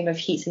the extreme of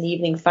heats in the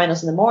evening,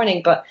 finals in the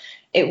morning, but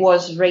it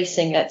was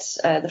racing at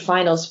the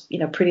finals,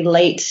 pretty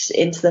late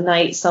into the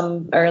night,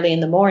 some early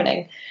in the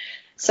morning.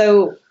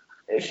 So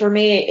for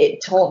me,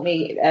 it taught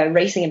me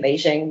racing in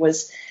Beijing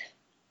was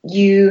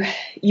you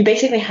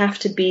basically have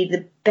to be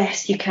the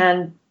best you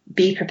can,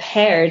 be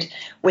prepared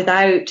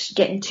without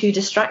getting too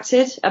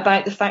distracted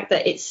about the fact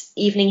that it's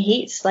evening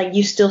heats. Like,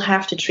 you still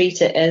have to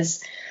treat it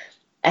as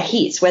a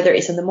heat, whether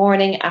it's in the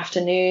morning,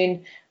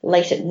 afternoon,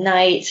 late at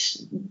night,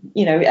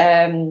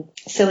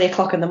 silly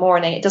o'clock in the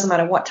morning. It doesn't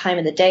matter what time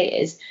of the day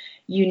it is.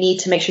 You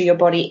need to make sure your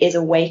body is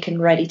awake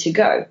and ready to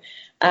go.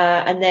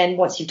 And then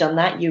once you've done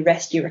that, you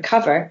rest, you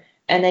recover,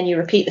 and then you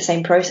repeat the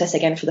same process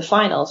again for the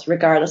finals,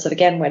 regardless of,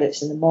 again, whether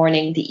it's in the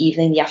morning, the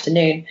evening, the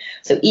afternoon.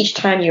 So each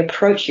time you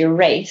approach your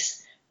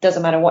race,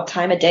 doesn't matter what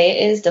time of day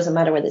it is, doesn't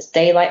matter whether it's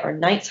daylight or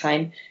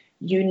nighttime,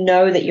 you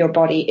know that your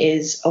body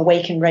is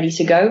awake and ready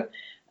to go.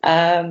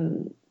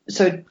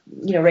 So,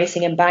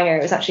 racing in Bangor,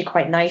 it was actually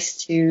quite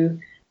nice to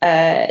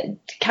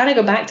kind of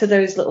go back to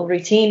those little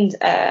routines.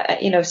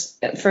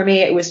 For me,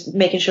 it was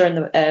making sure in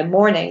the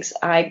mornings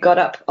I got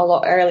up a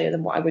lot earlier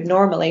than what I would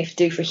normally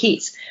do for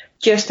heats,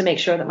 just to make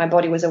sure that my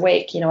body was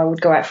awake. I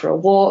would go out for a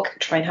walk,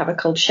 try and have a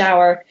cold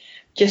shower,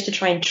 just to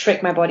try and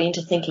trick my body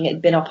into thinking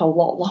it'd been up a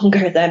lot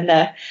longer than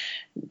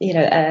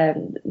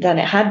it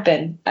had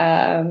been.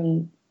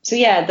 So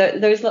yeah,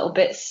 those little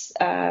bits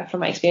from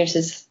my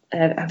experiences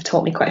have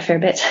taught me quite a fair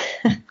bit.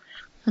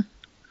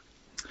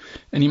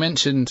 And you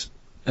mentioned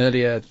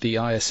earlier the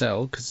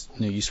ISL, because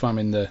you swam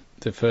in the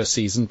first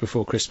season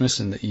before Christmas,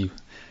 and that you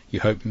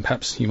hope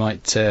perhaps you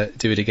might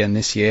do it again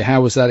this year.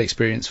 How was that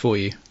experience for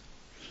you?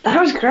 That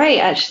was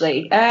great,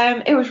 actually.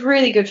 It was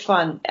really good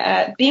fun.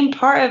 Being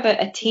part of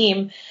a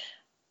team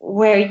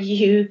where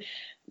you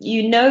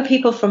you know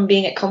people from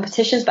being at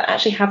competitions, but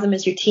actually have them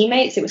as your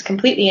teammates, it was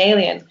completely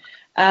alien.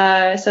 So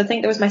I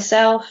think there was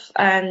myself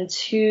and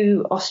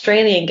 2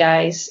 Australian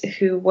guys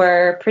who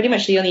were pretty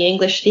much the only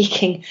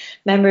English-speaking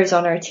members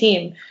on our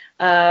team.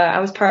 I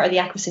was part of the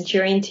Aqua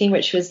Centurion team,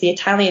 which was the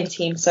Italian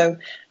team. So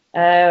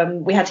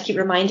we had to keep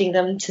reminding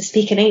them to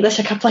speak in English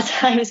a couple of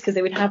times because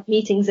they would have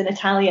meetings in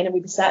Italian and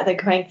we'd be sat there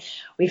going,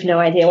 we've no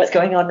idea what's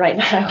going on right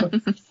now.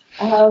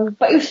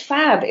 But it was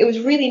fab. It was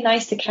really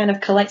nice to kind of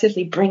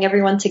collectively bring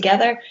everyone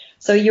together.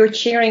 So you were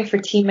cheering for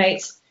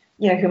teammates,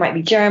 who might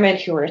be German,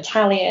 who are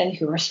Italian,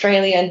 who are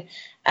Australian,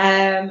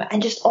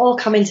 and just all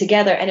coming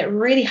together. And it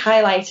really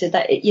highlighted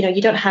that,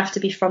 you don't have to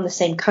be from the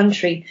same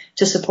country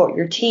to support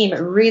your team. It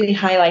really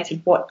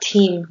highlighted what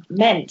team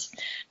meant.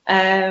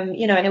 And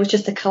it was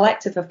just a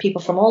collective of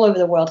people from all over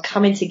the world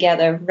coming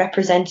together,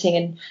 representing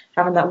and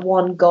having that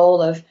one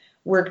goal of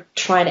we're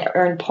trying to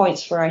earn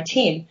points for our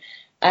team.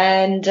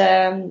 And,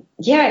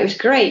 it was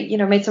great,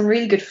 made some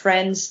really good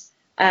friends,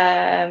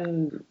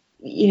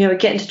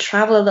 getting to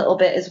travel a little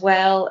bit as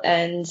well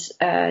and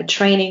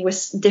training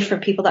with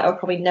different people that I would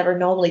probably never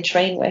normally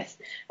train with.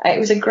 It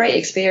was a great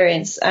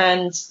experience.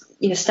 And,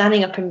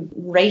 standing up and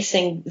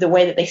racing the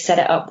way that they set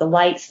it up, the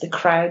lights, the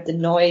crowd, the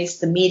noise,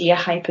 the media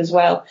hype as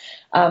well.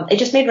 It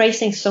just made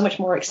racing so much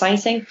more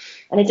exciting.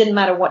 And it didn't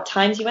matter what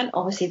times you went.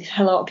 Obviously,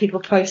 a lot of people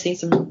posting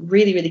some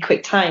really, really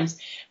quick times.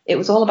 It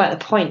was all about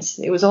the points.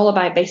 It was all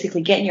about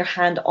basically getting your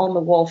hand on the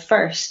wall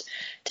first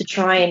to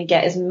try and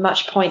get as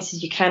much points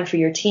as you can for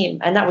your team.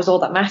 And that was all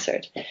that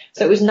mattered.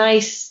 So it was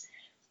nice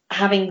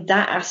having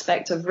that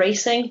aspect of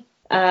racing,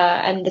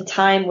 and the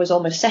time was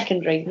almost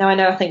secondary. Now,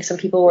 I think some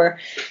people were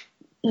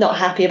not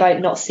happy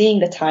about not seeing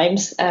the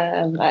times.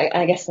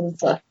 I guess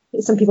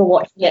some people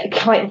watching it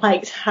quite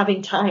liked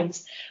having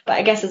times. But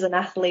I guess as an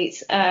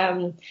athlete,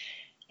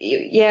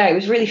 it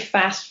was really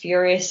fast,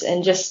 furious,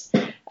 and just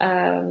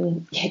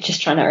trying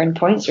to earn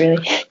points,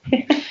 really.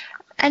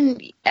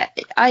 And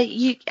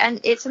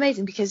it's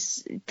amazing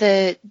because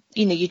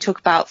you talk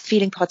about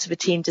feeling part of a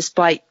team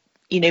despite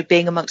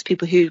being amongst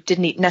people who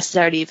didn't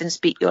necessarily even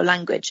speak your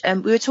language.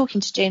 And we were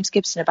talking to James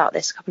Gibson about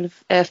this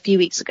a few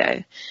weeks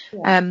ago,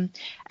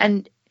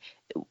 and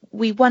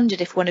we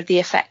wondered if one of the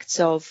effects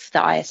of the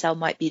ISL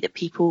might be that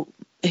people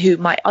who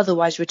might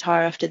otherwise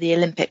retire after the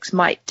Olympics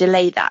might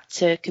delay that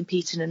to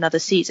compete in another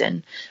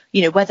season,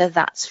 whether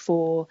that's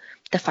for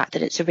the fact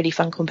that it's a really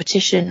fun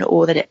competition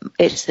or that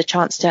it's the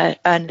chance to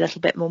earn a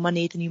little bit more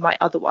money than you might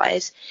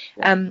otherwise.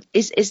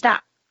 Is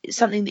that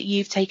something that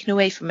you've taken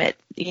away from it?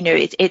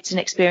 It's an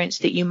experience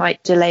that you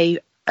might delay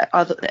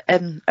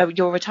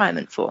your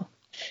retirement for.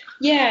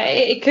 Yeah,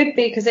 it could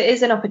be, because it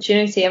is an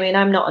opportunity. I mean,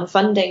 I'm not on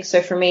funding,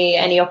 so for me,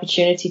 any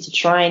opportunity to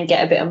try and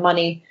get a bit of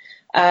money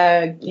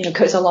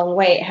goes a long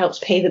way. It helps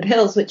pay the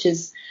bills, which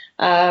is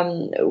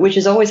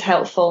always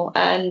helpful.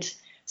 And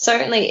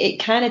certainly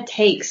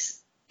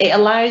it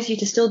allows you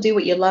to still do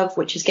what you love,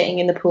 which is getting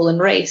in the pool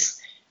and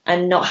race,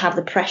 and not have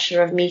the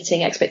pressure of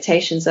meeting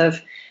expectations of,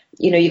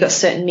 you've got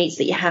certain meets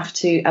that you have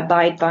to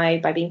abide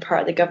by being part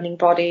of the governing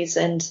bodies.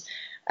 And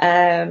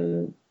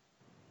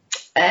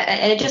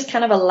it just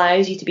kind of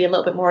allows you to be a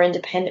little bit more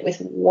independent with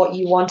what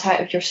you want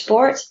out of your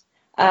sport.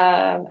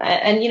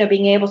 And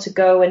being able to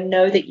go and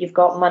know that you've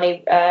got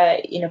money,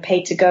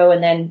 paid to go,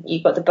 and then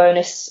you've got the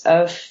bonus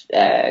of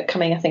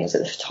coming, I think it was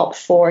at the top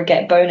 4,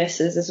 get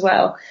bonuses as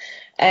well.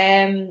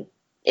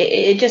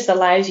 It just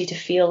allows you to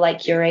feel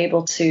like you're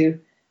able to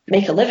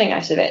make a living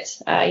out of it.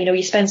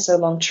 You spend so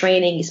long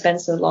training, you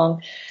spend so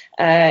long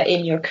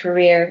in your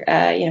career.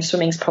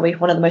 Swimming is probably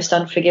one of the most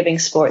unforgiving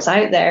sports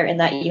out there, in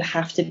that you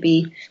have to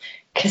be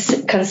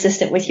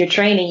consistent with your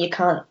training. You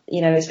can't,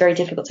 it's very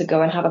difficult to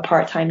go and have a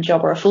part-time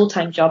job or a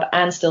full-time job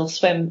and still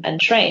swim and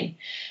train.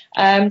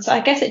 So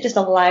I guess it just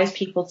allows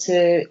people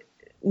to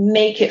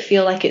make it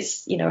feel like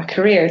it's, a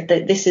career,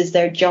 that this is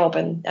their job,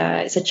 and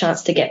it's a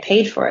chance to get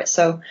paid for it.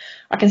 So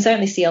I can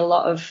certainly see a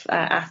lot of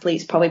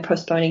athletes probably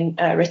postponing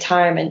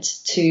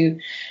retirement to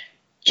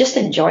just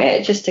enjoy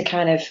it, just to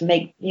kind of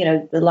make,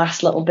 the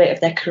last little bit of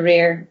their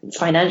career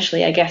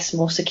financially, I guess,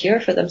 more secure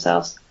for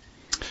themselves.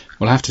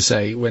 Well, I have to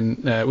say,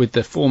 when with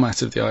the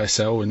format of the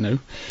ISL,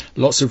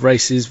 lots of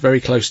races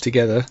very close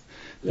together,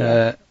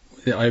 I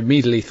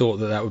immediately thought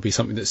that would be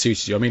something that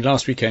suited you. I mean,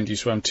 last weekend you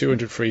swam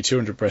 200 free,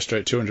 200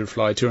 breaststroke, 200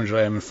 fly, 200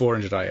 IM and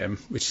 400 IM,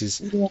 which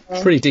is a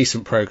pretty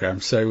decent programme.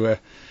 So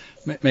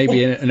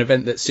maybe an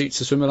event that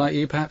suits a swimmer like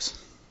you,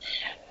 perhaps?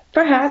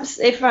 Perhaps,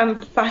 if I'm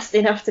fast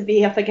enough to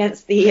be up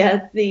against the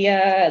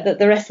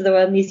rest of the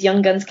world, and these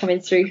young guns coming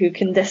through who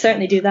can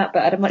certainly do that,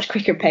 but at a much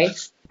quicker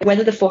pace.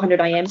 Whether the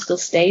 400 IM still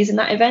stays in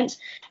that event,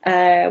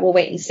 we'll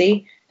wait and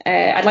see.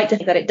 I'd like to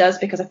think that it does,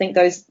 because I think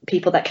those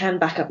people that can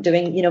back up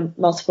doing,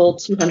 multiple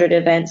 200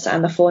 events,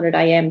 and the 400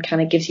 IM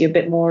kind of gives you a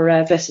bit more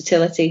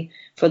versatility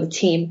for the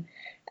team.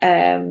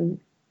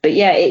 But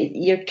yeah,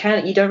 you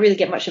don't really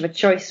get much of a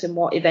choice in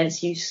what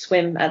events you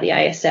swim at the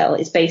ISL.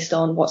 It's based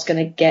on what's going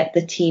to get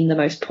the team the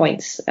most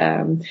points.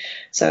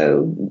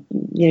 So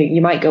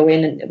you might go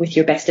in with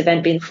your best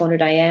event being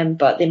 400 IM,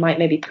 but they might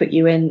maybe put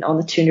you in on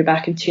the 200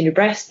 back and 200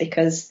 breast,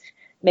 because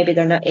maybe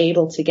they're not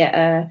able to get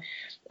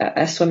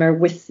a swimmer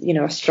with,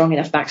 a strong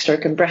enough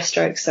backstroke and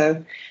breaststroke.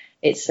 So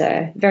it's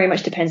very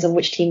much depends on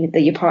which team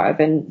that you're part of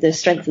and the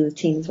strength of the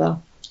team as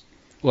well.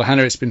 Well,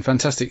 Hannah, it's been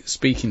fantastic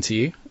speaking to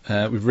you.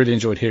 We've really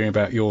enjoyed hearing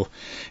about your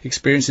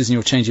experiences and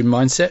your change in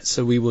mindset.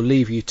 So we will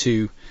leave you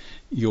to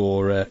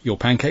your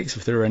pancakes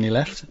if there are any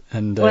left.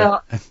 And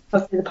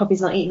hopefully the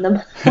puppy's not eating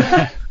them.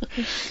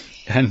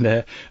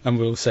 and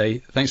we'll say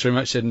thanks very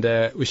much and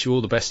wish you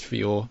all the best for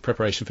your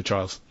preparation for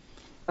trials.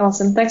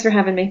 Awesome. Thanks for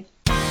having me.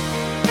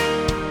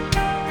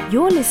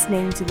 You're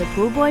listening to the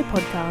Pool Boy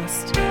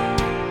Podcast.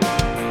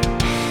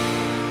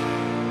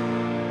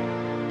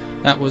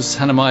 That was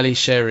Hannah Miley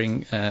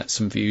sharing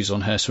some views on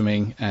her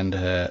swimming and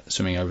her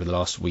swimming over the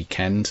last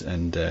weekend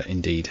and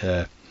indeed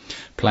her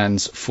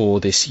plans for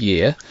this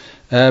year.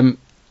 It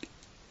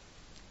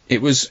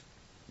was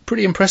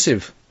pretty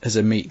impressive as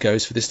a meet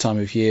goes for this time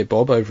of year,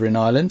 Bob, over in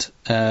Ireland.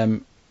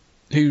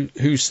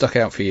 Who stuck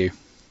out for you?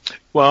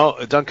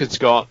 Well, Duncan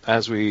Scott,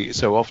 as we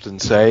so often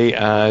say,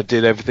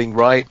 did everything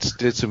right,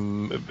 did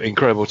some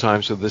incredible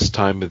times for this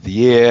time of the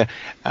year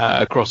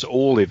across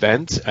all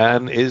events,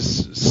 and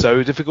is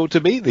so difficult to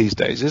beat these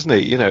days, isn't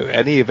he?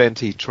 Any event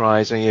he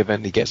tries, any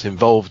event he gets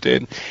involved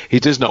in, he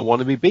does not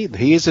want to be beaten.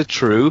 He is a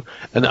true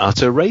and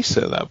utter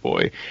racer, that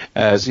boy.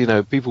 As,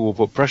 people will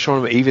put pressure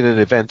on him, even in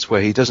events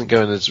where he doesn't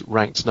go in as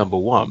ranked number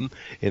one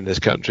in this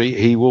country,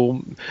 he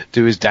will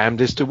do his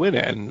damnedest to win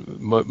it, and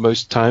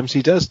most times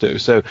he does do.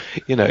 So,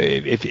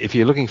 if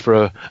you're looking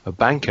for a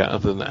banker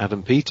other than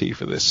Adam Peaty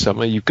for this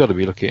summer, you've got to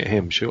be looking at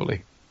him,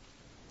 surely.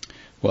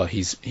 Well,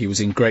 he was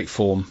in great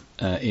form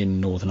in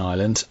Northern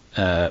Ireland,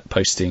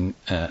 posting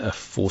a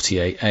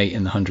 48.8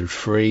 in the 100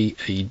 free.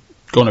 He'd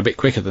gone a bit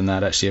quicker than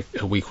that, actually,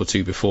 a week or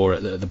two before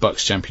at the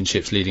Bucks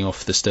Championships, leading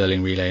off the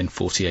Stirling Relay in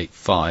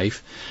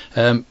 48.5,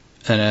 and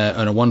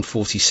a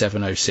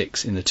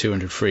 147.06 in the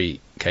 200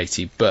 free,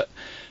 Katie. But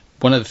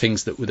one of the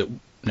things that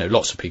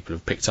lots of people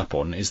have picked up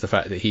on is the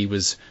fact that he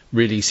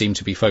really seemed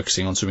to be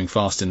focusing on swimming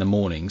fast in the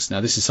mornings. Now,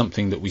 this is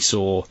something that we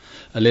saw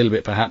a little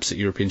bit perhaps at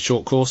European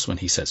Short Course when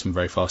he set some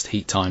very fast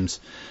heat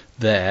times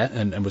there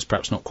and was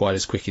perhaps not quite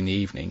as quick in the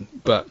evening.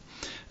 But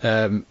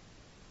in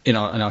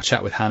our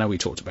chat with Hannah, we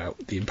talked about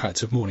the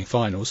impact of morning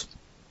finals.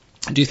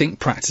 Do you think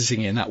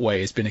practicing in that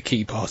way has been a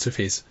key part of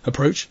his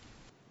approach?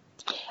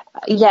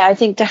 Yeah, I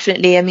think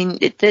definitely. I mean,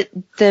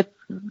 the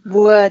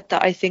word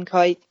that I think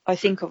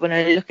of when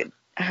I look at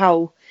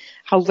how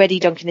ready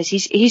Duncan is,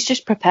 he's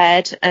just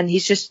prepared, and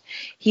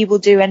he will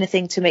do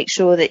anything to make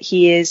sure that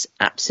he is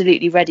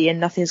absolutely ready and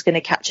nothing's going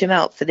to catch him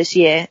out for this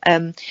year.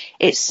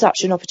 It's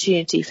such an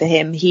opportunity for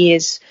him. He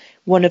is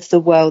one of the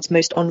world's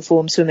most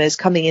on-form swimmers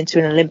coming into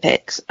an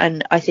Olympics,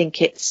 and I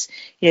think it's,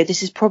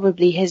 this is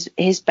probably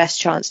his best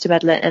chance to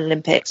medal at an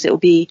Olympics. It will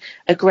be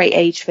a great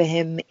age for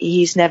him.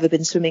 He's never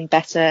been swimming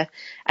better,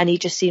 and he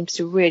just seems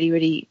to really,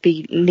 really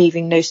be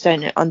leaving no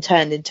stone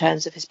unturned in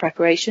terms of his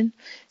preparation.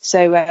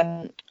 So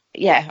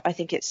I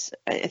think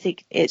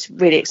it's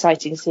really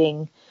exciting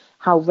seeing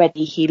how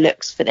ready he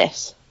looks for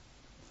this.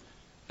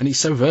 And he's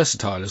so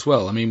versatile as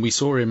well. I mean, we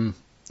saw him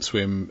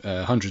swim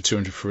 100,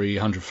 200 free,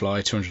 100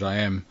 fly, 200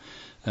 IM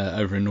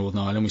over in Northern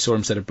Ireland. We saw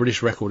him set a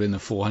British record in the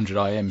 400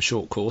 IM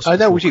short course. I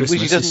know, which he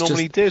doesn't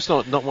normally do. It's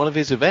not one of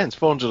his events.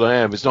 400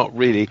 IM is not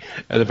really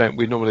an event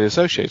we normally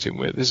associate him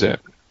with, is it?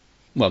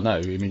 Well, no.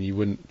 I mean, you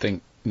wouldn't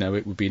think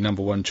it would be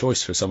number one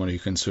choice for someone who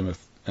can swim a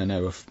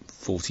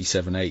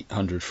 47.8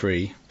 100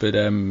 free, but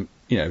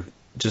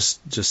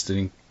just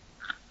an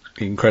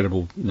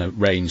incredible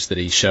range that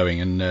he's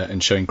showing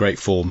and showing great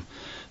form.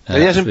 He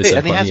hasn't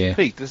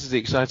peaked. This is the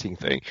exciting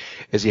thing,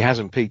 is he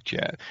hasn't peaked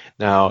yet.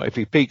 Now, if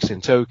he peaks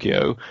in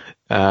Tokyo,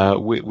 we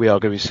are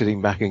going to be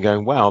sitting back and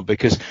going, wow,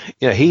 because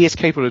he is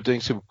capable of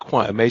doing some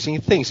quite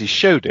amazing things. He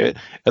showed it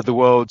at the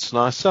Worlds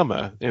last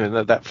summer,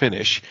 that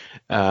finish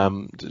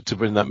to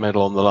win that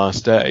medal on the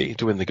last day,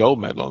 to win the gold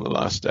medal on the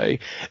last day,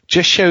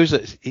 just shows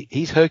that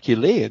he's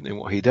Herculean in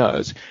what he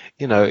does.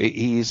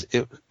 I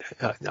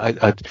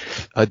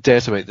dare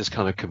to make this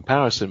kind of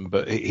comparison,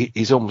 but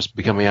he's almost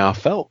becoming our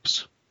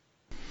Phelps.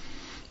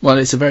 Well,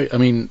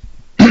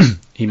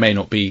 he may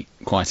not be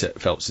quite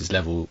at Phelps's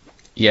level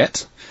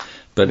yet,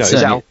 but no,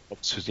 he's our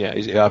Phelps.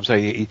 Yeah, I'm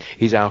saying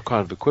he's our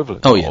kind of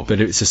equivalent. Oh yeah,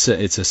 but it's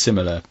a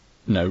similar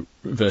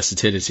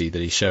versatility that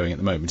he's showing at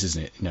the moment,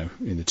 isn't it?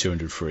 In the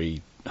 200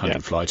 free,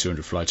 100 fly,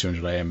 200 fly,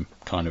 200 AM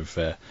kind of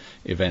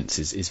events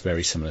is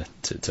very similar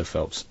to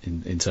Phelps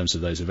in terms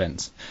of those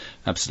events.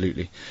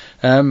 Absolutely.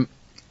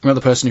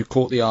 Another person who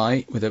caught the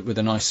eye with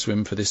a nice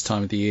swim for this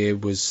time of the year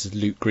was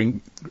Luke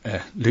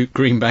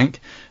Greenbank,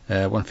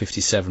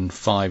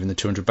 157.5 in the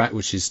 200 back,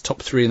 which is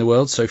top 3 in the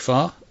world so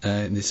far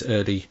in this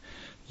early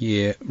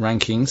year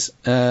rankings.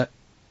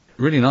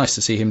 Really nice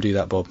to see him do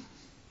that, Bob.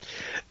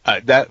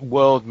 That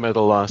world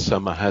medal last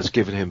summer has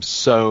given him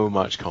so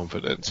much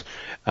confidence.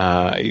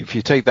 If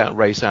you take that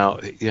race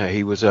out,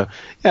 he was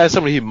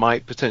somebody who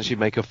might potentially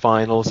make a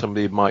final,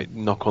 somebody who might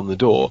knock on the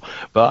door.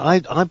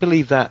 But I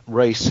believe that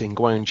race in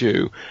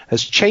Gwangju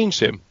has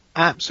changed him.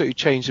 absolutely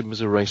changed him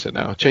as a racer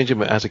now, changed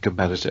him as a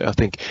competitor. I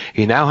think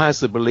he now has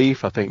the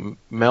belief. I think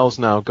Mel's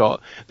now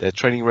got their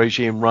training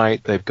regime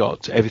right. They've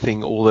got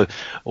everything, all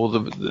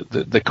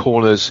the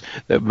corners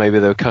that maybe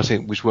they were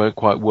cutting which weren't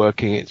quite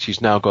working.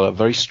 She's now got a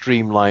very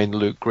streamlined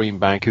Luke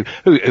Greenbank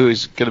who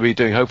is going to be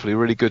doing hopefully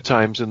really good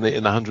times in the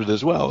 100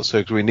 as well.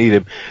 So we need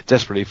him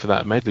desperately for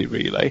that medley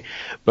relay.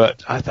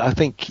 But I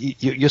think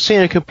you're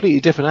seeing a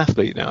completely different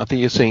athlete now. I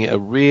think you're seeing a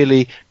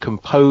really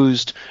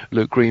composed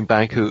Luke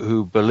Greenbank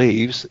who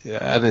believes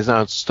and is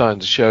now starting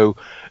to show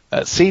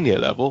at senior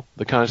level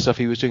the kind of stuff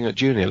he was doing at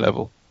junior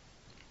level.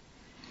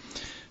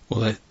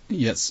 Well,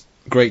 it's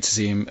great to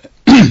see him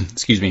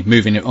excuse me,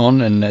 moving it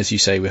on, and as you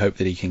say, we hope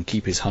that he can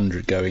keep his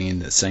 100 going in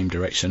the same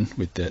direction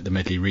with the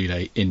medley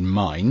relay in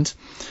mind.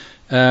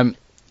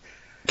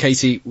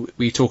 Katie,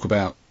 we talk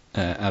about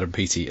Adam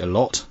Peaty a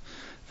lot,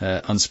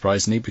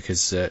 unsurprisingly,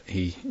 because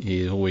he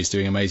is always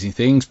doing amazing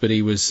things, but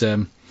he was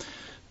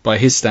by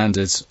his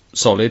standards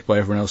solid, by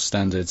everyone else's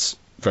standards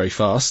very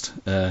fast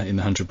in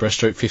the 100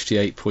 breaststroke,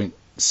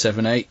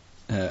 58.78,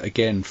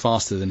 again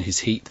faster than his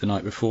heat the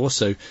night before,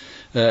 so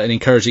an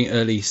encouraging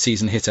early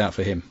season hit out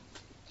for him.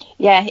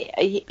 Yeah,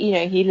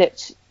 he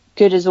looked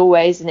good as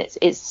always, and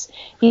it's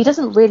he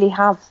doesn't really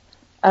have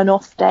an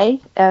off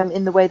day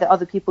in the way that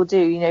other people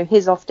do.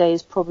 His off day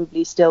is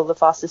probably still the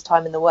fastest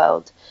time in the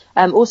world.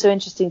 Also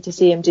interesting to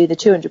see him do the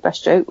 200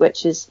 breaststroke,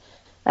 which is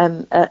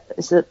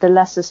the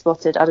lesser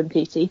spotted Adam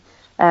Peaty.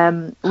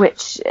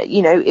 Which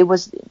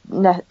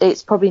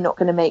it's probably not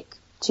going to make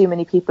too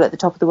many people at the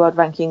top of the world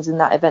rankings in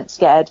that event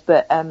scared,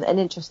 but an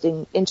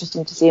interesting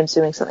to see him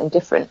doing something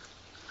different.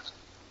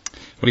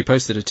 Well, he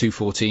posted a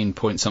 2:14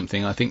 point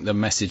something. I think the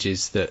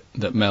messages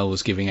that Mel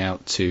was giving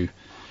out to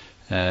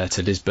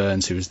Liz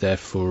Burns, who was there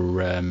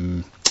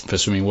for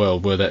Swimming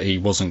World, were that he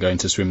wasn't going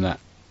to swim that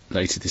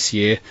later this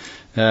year.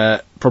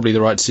 Probably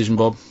the right decision,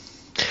 Bob.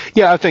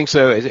 Yeah, I think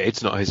so.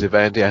 It's not his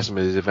event. He hasn't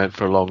been his event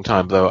for a long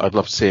time, though I'd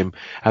love to see him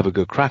have a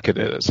good crack at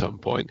it at some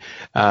point.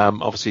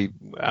 Obviously,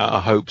 our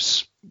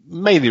hopes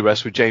mainly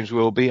rest with James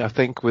Wilby, I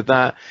think, with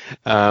that.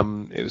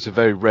 It was a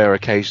very rare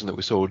occasion that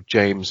we saw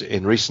James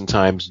in recent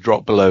times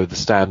drop below the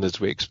standards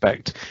we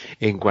expect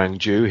in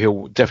Gwangju.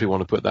 He'll definitely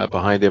want to put that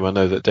behind him. I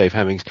know that Dave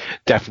Hemmings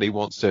definitely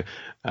wants to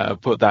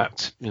put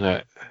that,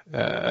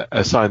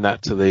 assign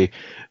that to the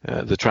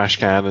trash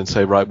can and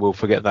say, right, we'll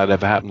forget that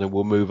ever happened and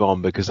we'll move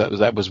on, because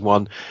that was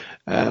one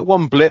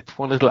blip,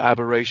 one little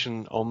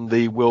aberration on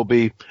the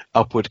Wilby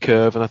upward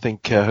curve, and I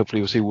think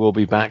hopefully we'll see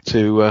Wilby back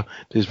to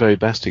his very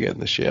best again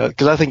this year,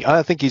 because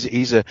I think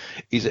he's a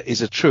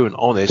true and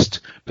honest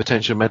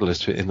potential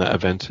medalist in that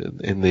event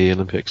in the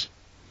Olympics.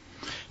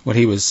 Well,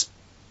 he was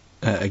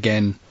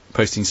again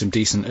posting some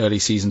decent early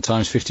season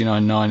times,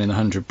 59.9 in the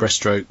 100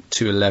 breaststroke,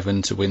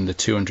 2:11 to win the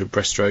 200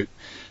 breaststroke,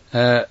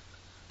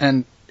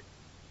 and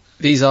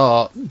these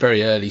are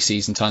very early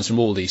season times from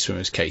all these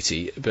swimmers,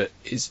 Katie, but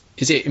is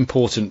it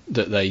important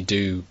that they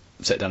do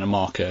set down a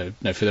marker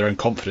for their own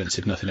confidence,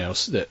 if nothing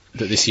else, that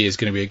this year is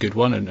going to be a good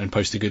one and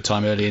post a good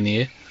time early in the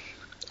year?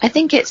 I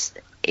think it's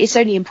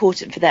only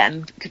important for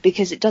them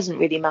because it doesn't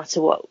really matter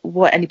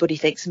what anybody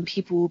thinks, and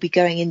people will be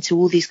going into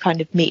all these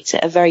kind of meets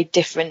at a very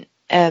different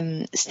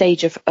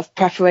stage of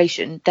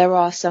preparation. There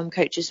are some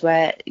coaches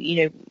where,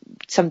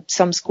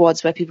 some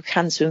squads where people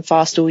can swim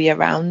fast all year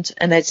round,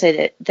 and I'd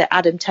say that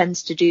Adam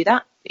tends to do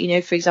that.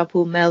 For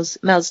example,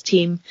 Mel's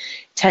team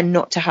tend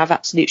not to have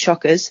absolute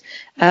shockers,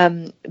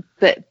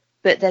 but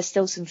there's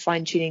still some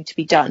fine tuning to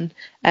be done.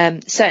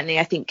 Certainly,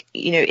 I think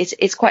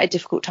it's quite a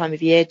difficult time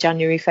of year,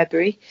 January,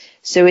 February.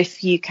 So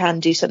if you can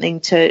do something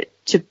to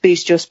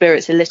boost your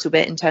spirits a little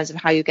bit in terms of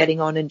how you're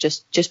getting on and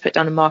just put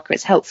down a marker,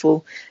 it's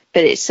helpful.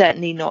 But it's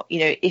certainly not,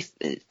 if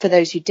for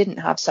those who didn't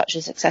have such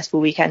a successful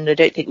weekend, I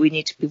don't think we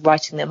need to be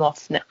writing them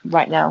off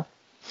right now.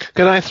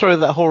 Can I throw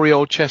that hoary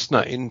old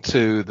chestnut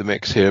into the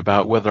mix here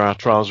about whether our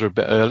trials are a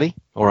bit early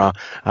or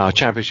our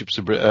championships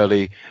are a bit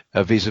early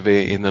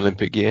vis-a-vis in the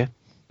Olympic year?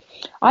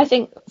 I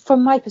think,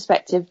 from my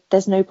perspective,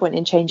 there's no point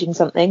in changing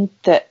something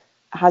that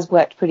has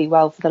worked pretty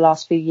well for the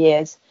last few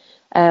years.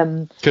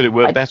 Could it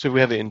work better if we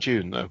had it in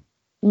June, though?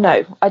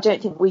 No, I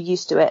don't think we're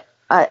used to it.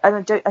 I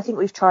think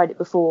we've tried it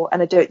before,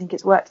 and I don't think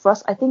it's worked for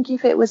us. I think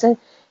if it was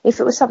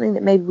something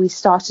that maybe we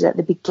started at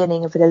the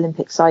beginning of an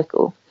Olympic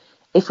cycle,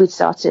 if we'd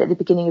started at the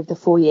beginning of the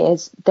 4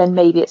 years, then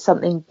maybe it's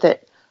something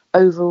that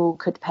overall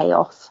could pay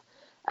off.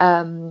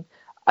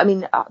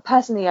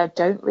 Personally, I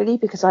don't really,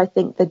 because I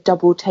think the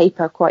double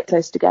taper quite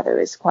close together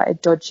is quite a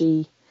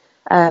dodgy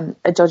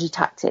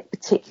tactic,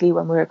 particularly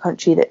when we're a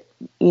country that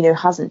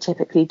hasn't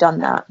typically done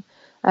that.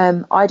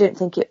 I don't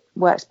think it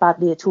works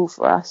badly at all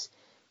for us.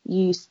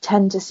 You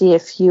tend to see a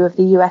few of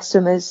the US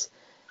swimmers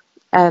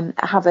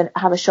have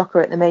a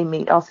shocker at the main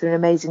meet after an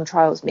amazing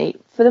trials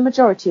meet. For the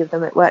majority of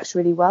them, it works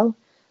really well,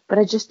 but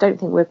I just don't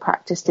think we're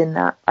practiced in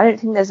that. I don't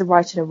think there's a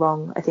right and a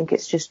wrong. I think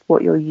it's just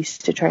what you're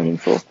used to training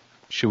for.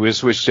 Should we have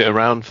switched it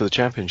around for the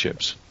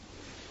championships?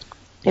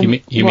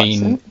 You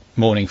mean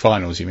morning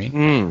finals, you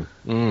mean?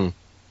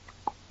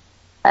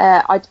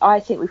 I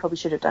think we probably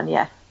should have done,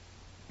 yeah.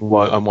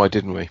 Why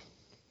didn't we?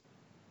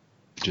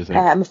 do you think?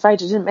 I'm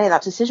afraid I didn't make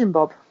that decision,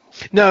 Bob.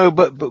 No,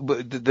 but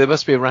there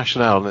must be a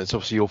rationale, and it's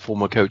obviously your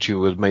former coach who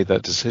would have made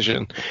that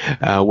decision.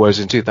 Whereas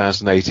in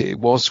 2008 it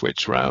was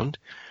switched round.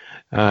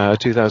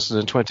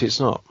 2020 it's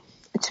not.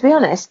 To be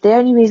honest, the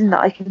only reason that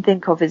I can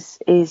think of is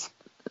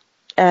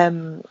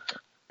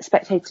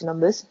spectator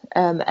numbers,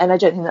 and I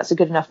don't think that's a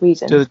good enough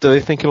reason. Do they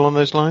think along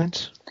those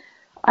lines?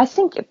 I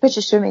think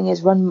British swimming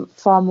is run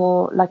far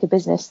more like a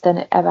business than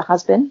it ever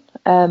has been.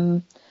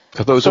 I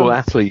thought it was all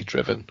athlete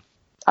driven.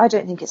 I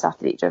don't think it's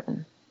athlete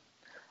driven.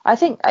 I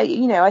think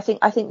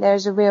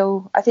there's a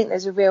real. I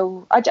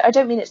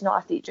don't mean it's not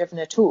athlete driven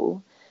at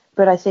all,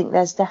 but I think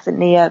there's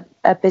definitely a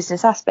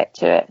business aspect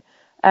to it.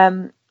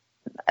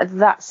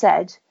 That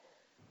said,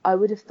 I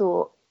would have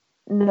thought,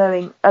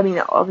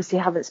 obviously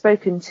I haven't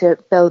spoken to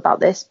Bill about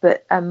this,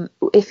 but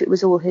if it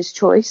was all his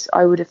choice,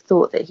 I would have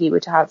thought that he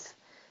would have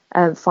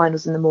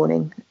finals in the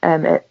morning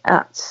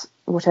at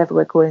whatever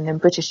we're calling them,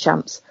 British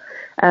champs,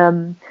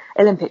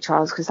 Olympic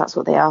trials, because that's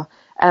what they are.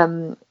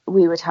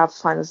 We would have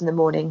finals in the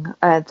morning.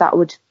 That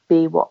would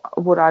be what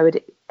I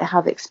would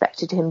have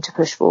expected him to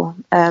push for.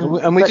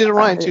 And we did it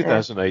right in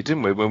 2008,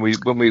 didn't we?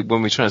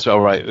 When we transferred,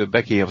 all right.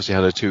 Becky obviously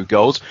had her 2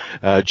 golds.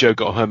 Jo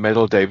got her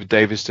medal. David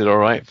Davis did all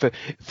right.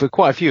 For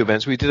quite a few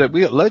events, we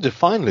got loads of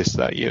finalists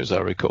that year, as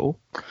I recall.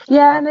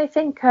 Yeah, and I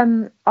think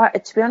to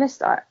be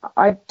honest,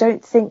 I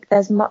don't think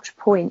there's much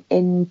point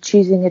in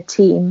choosing a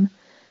team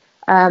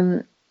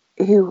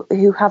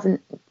who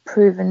haven't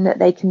proven that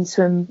they can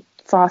swim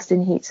fast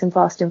in heats and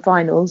fast in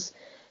finals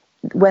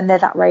when they're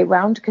that way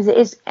round, because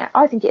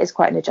I think it is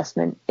quite an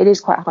adjustment. It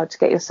is quite hard to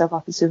get yourself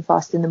up and swim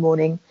fast in the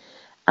morning,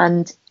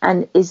 and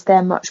is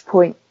there much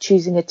point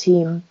choosing a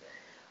team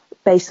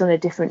based on a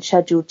different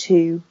schedule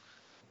to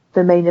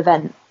the main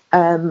event?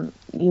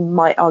 You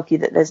might argue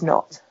that there's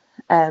not.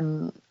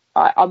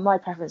 My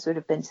preference would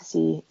have been to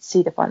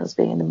see the finals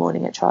being in the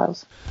morning at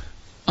trials.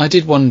 I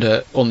did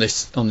wonder on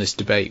this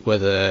debate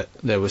whether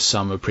there was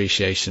some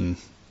appreciation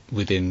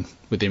within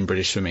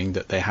British swimming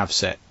that they have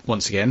set,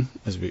 once again,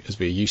 as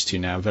we're used to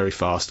now, very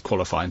fast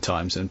qualifying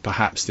times, and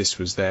perhaps this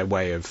was their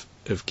way of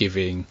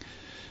giving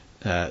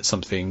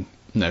something,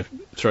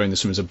 throwing the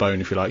swimmers a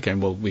bone, if you like, going,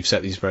 well, we've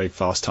set these very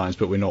fast times,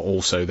 but we're not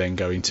also then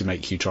going to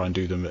make you try and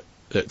do them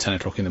at 10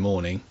 o'clock in the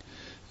morning.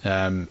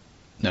 No,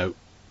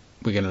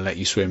 we're going to let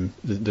you swim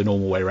the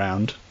normal way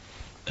round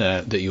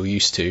that you're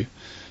used to,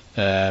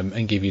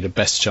 and give you the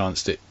best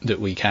chance that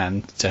we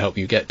can to help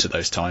you get to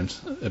those times.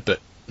 But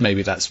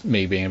maybe that's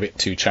me being a bit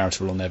too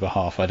charitable on their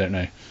behalf. I don't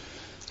know.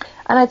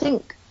 And I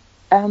think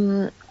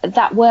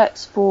that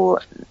works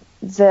for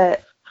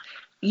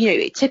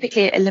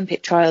typically at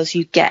Olympic trials,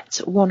 you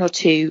get 1 or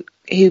 2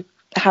 who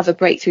have a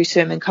breakthrough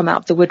swim and come out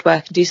of the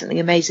woodwork and do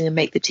something amazing and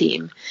make the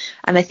team.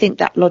 And I think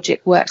that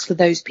logic works for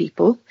those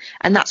people,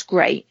 and that's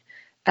great.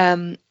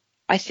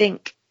 I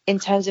think in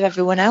terms of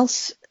everyone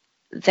else,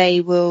 they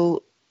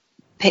will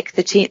pick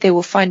the team. They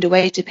will find a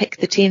way to pick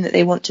the team that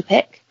they want to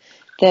pick.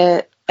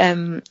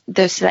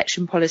 The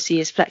selection policy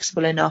is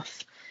flexible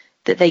enough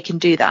that they can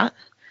do that.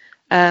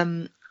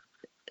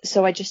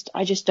 So I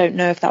just don't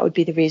know if that would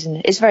be the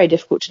reason. It's very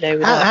difficult to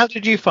know. How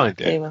did you find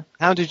it? Anyone.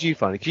 How did you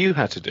find it? You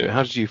had to do it.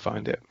 How did you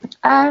find it?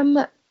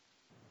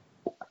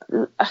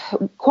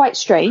 Quite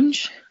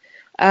strange,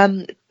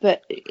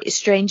 but it's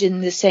strange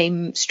in the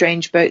same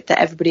strange boat that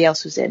everybody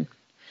else was in.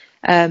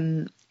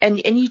 And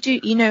you do,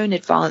 in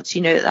advance,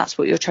 that's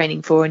what you're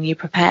training for, and you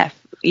prepare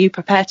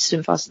to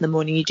swim fast in the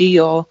morning. You do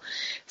your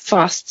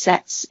fast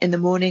sets in the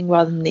morning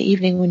rather than the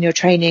evening when you're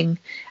training,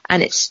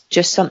 and it's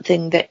just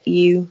something that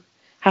you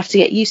have to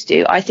get used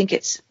to. I think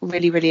it's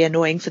really, really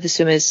annoying for the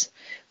swimmers,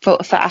 for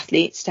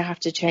athletes to have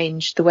to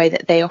change the way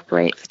that they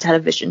operate for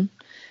television.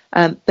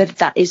 But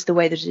that is the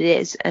way that it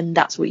is, and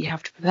that's what you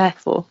have to prepare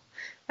for.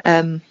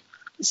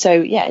 So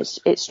yeah,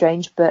 it's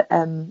strange, but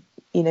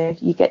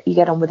you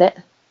get on with it.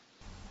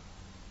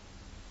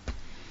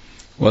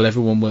 Well,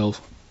 everyone will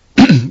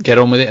get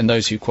on with it, and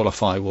those who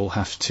qualify will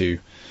have to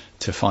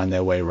find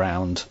their way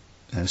around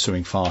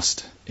swimming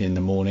fast in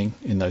the morning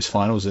in those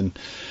finals, and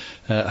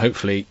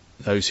hopefully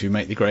those who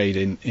make the grade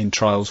in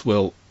trials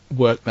will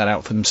work that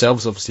out for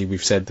themselves. Obviously,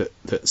 we've said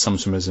that some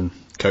swimmers and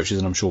coaches,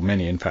 and I'm sure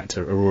many in fact,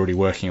 are already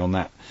working on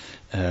that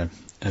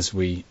as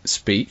we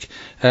speak.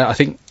 I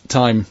think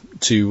time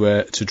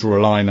to draw a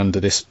line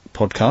under this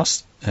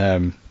podcast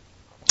and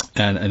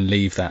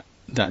leave that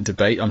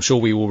debate. I'm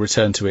sure we will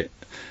return to it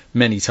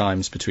many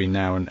times between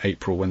now and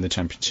April when the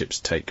championships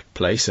take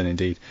place, and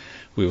indeed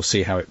we will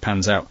see how it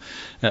pans out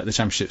at the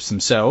championships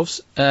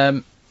themselves.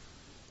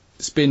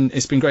 It's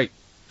been great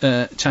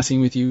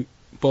chatting with you,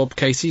 Bob,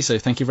 Katie, so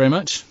thank you very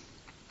much.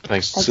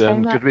 Thanks very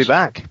much. Good to be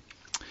back.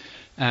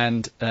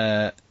 And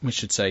we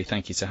should say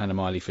thank you to Hannah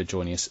Miley for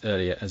joining us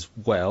earlier as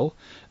well.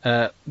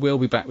 We'll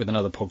be back with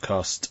another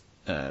podcast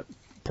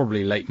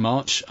probably late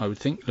March, I would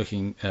think,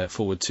 looking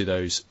forward to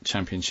those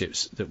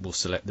championships that will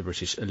select the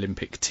British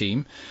Olympic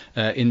team.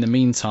 In the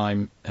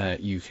meantime,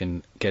 you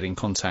can get in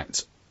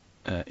contact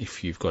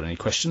if you've got any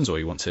questions or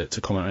you want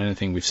to comment on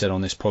anything we've said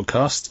on this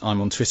podcast. I'm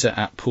on Twitter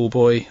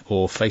 @Poolboy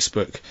or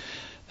Facebook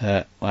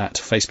at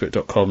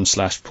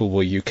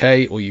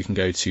facebook.com/poolboyuk, or you can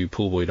go to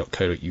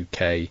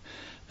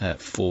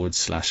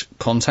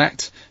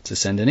poolboy.co.uk/contact to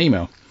send an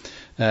email.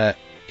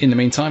 In the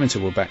meantime,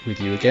 until we're back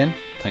with you again,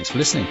 thanks for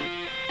listening.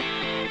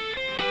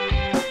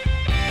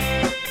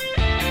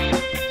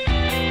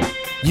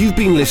 You've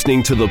been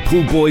listening to the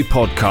Pool Boy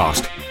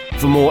Podcast.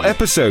 For more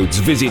episodes,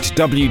 visit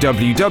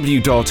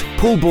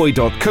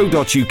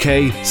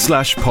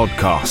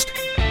www.poolboy.co.uk/podcast.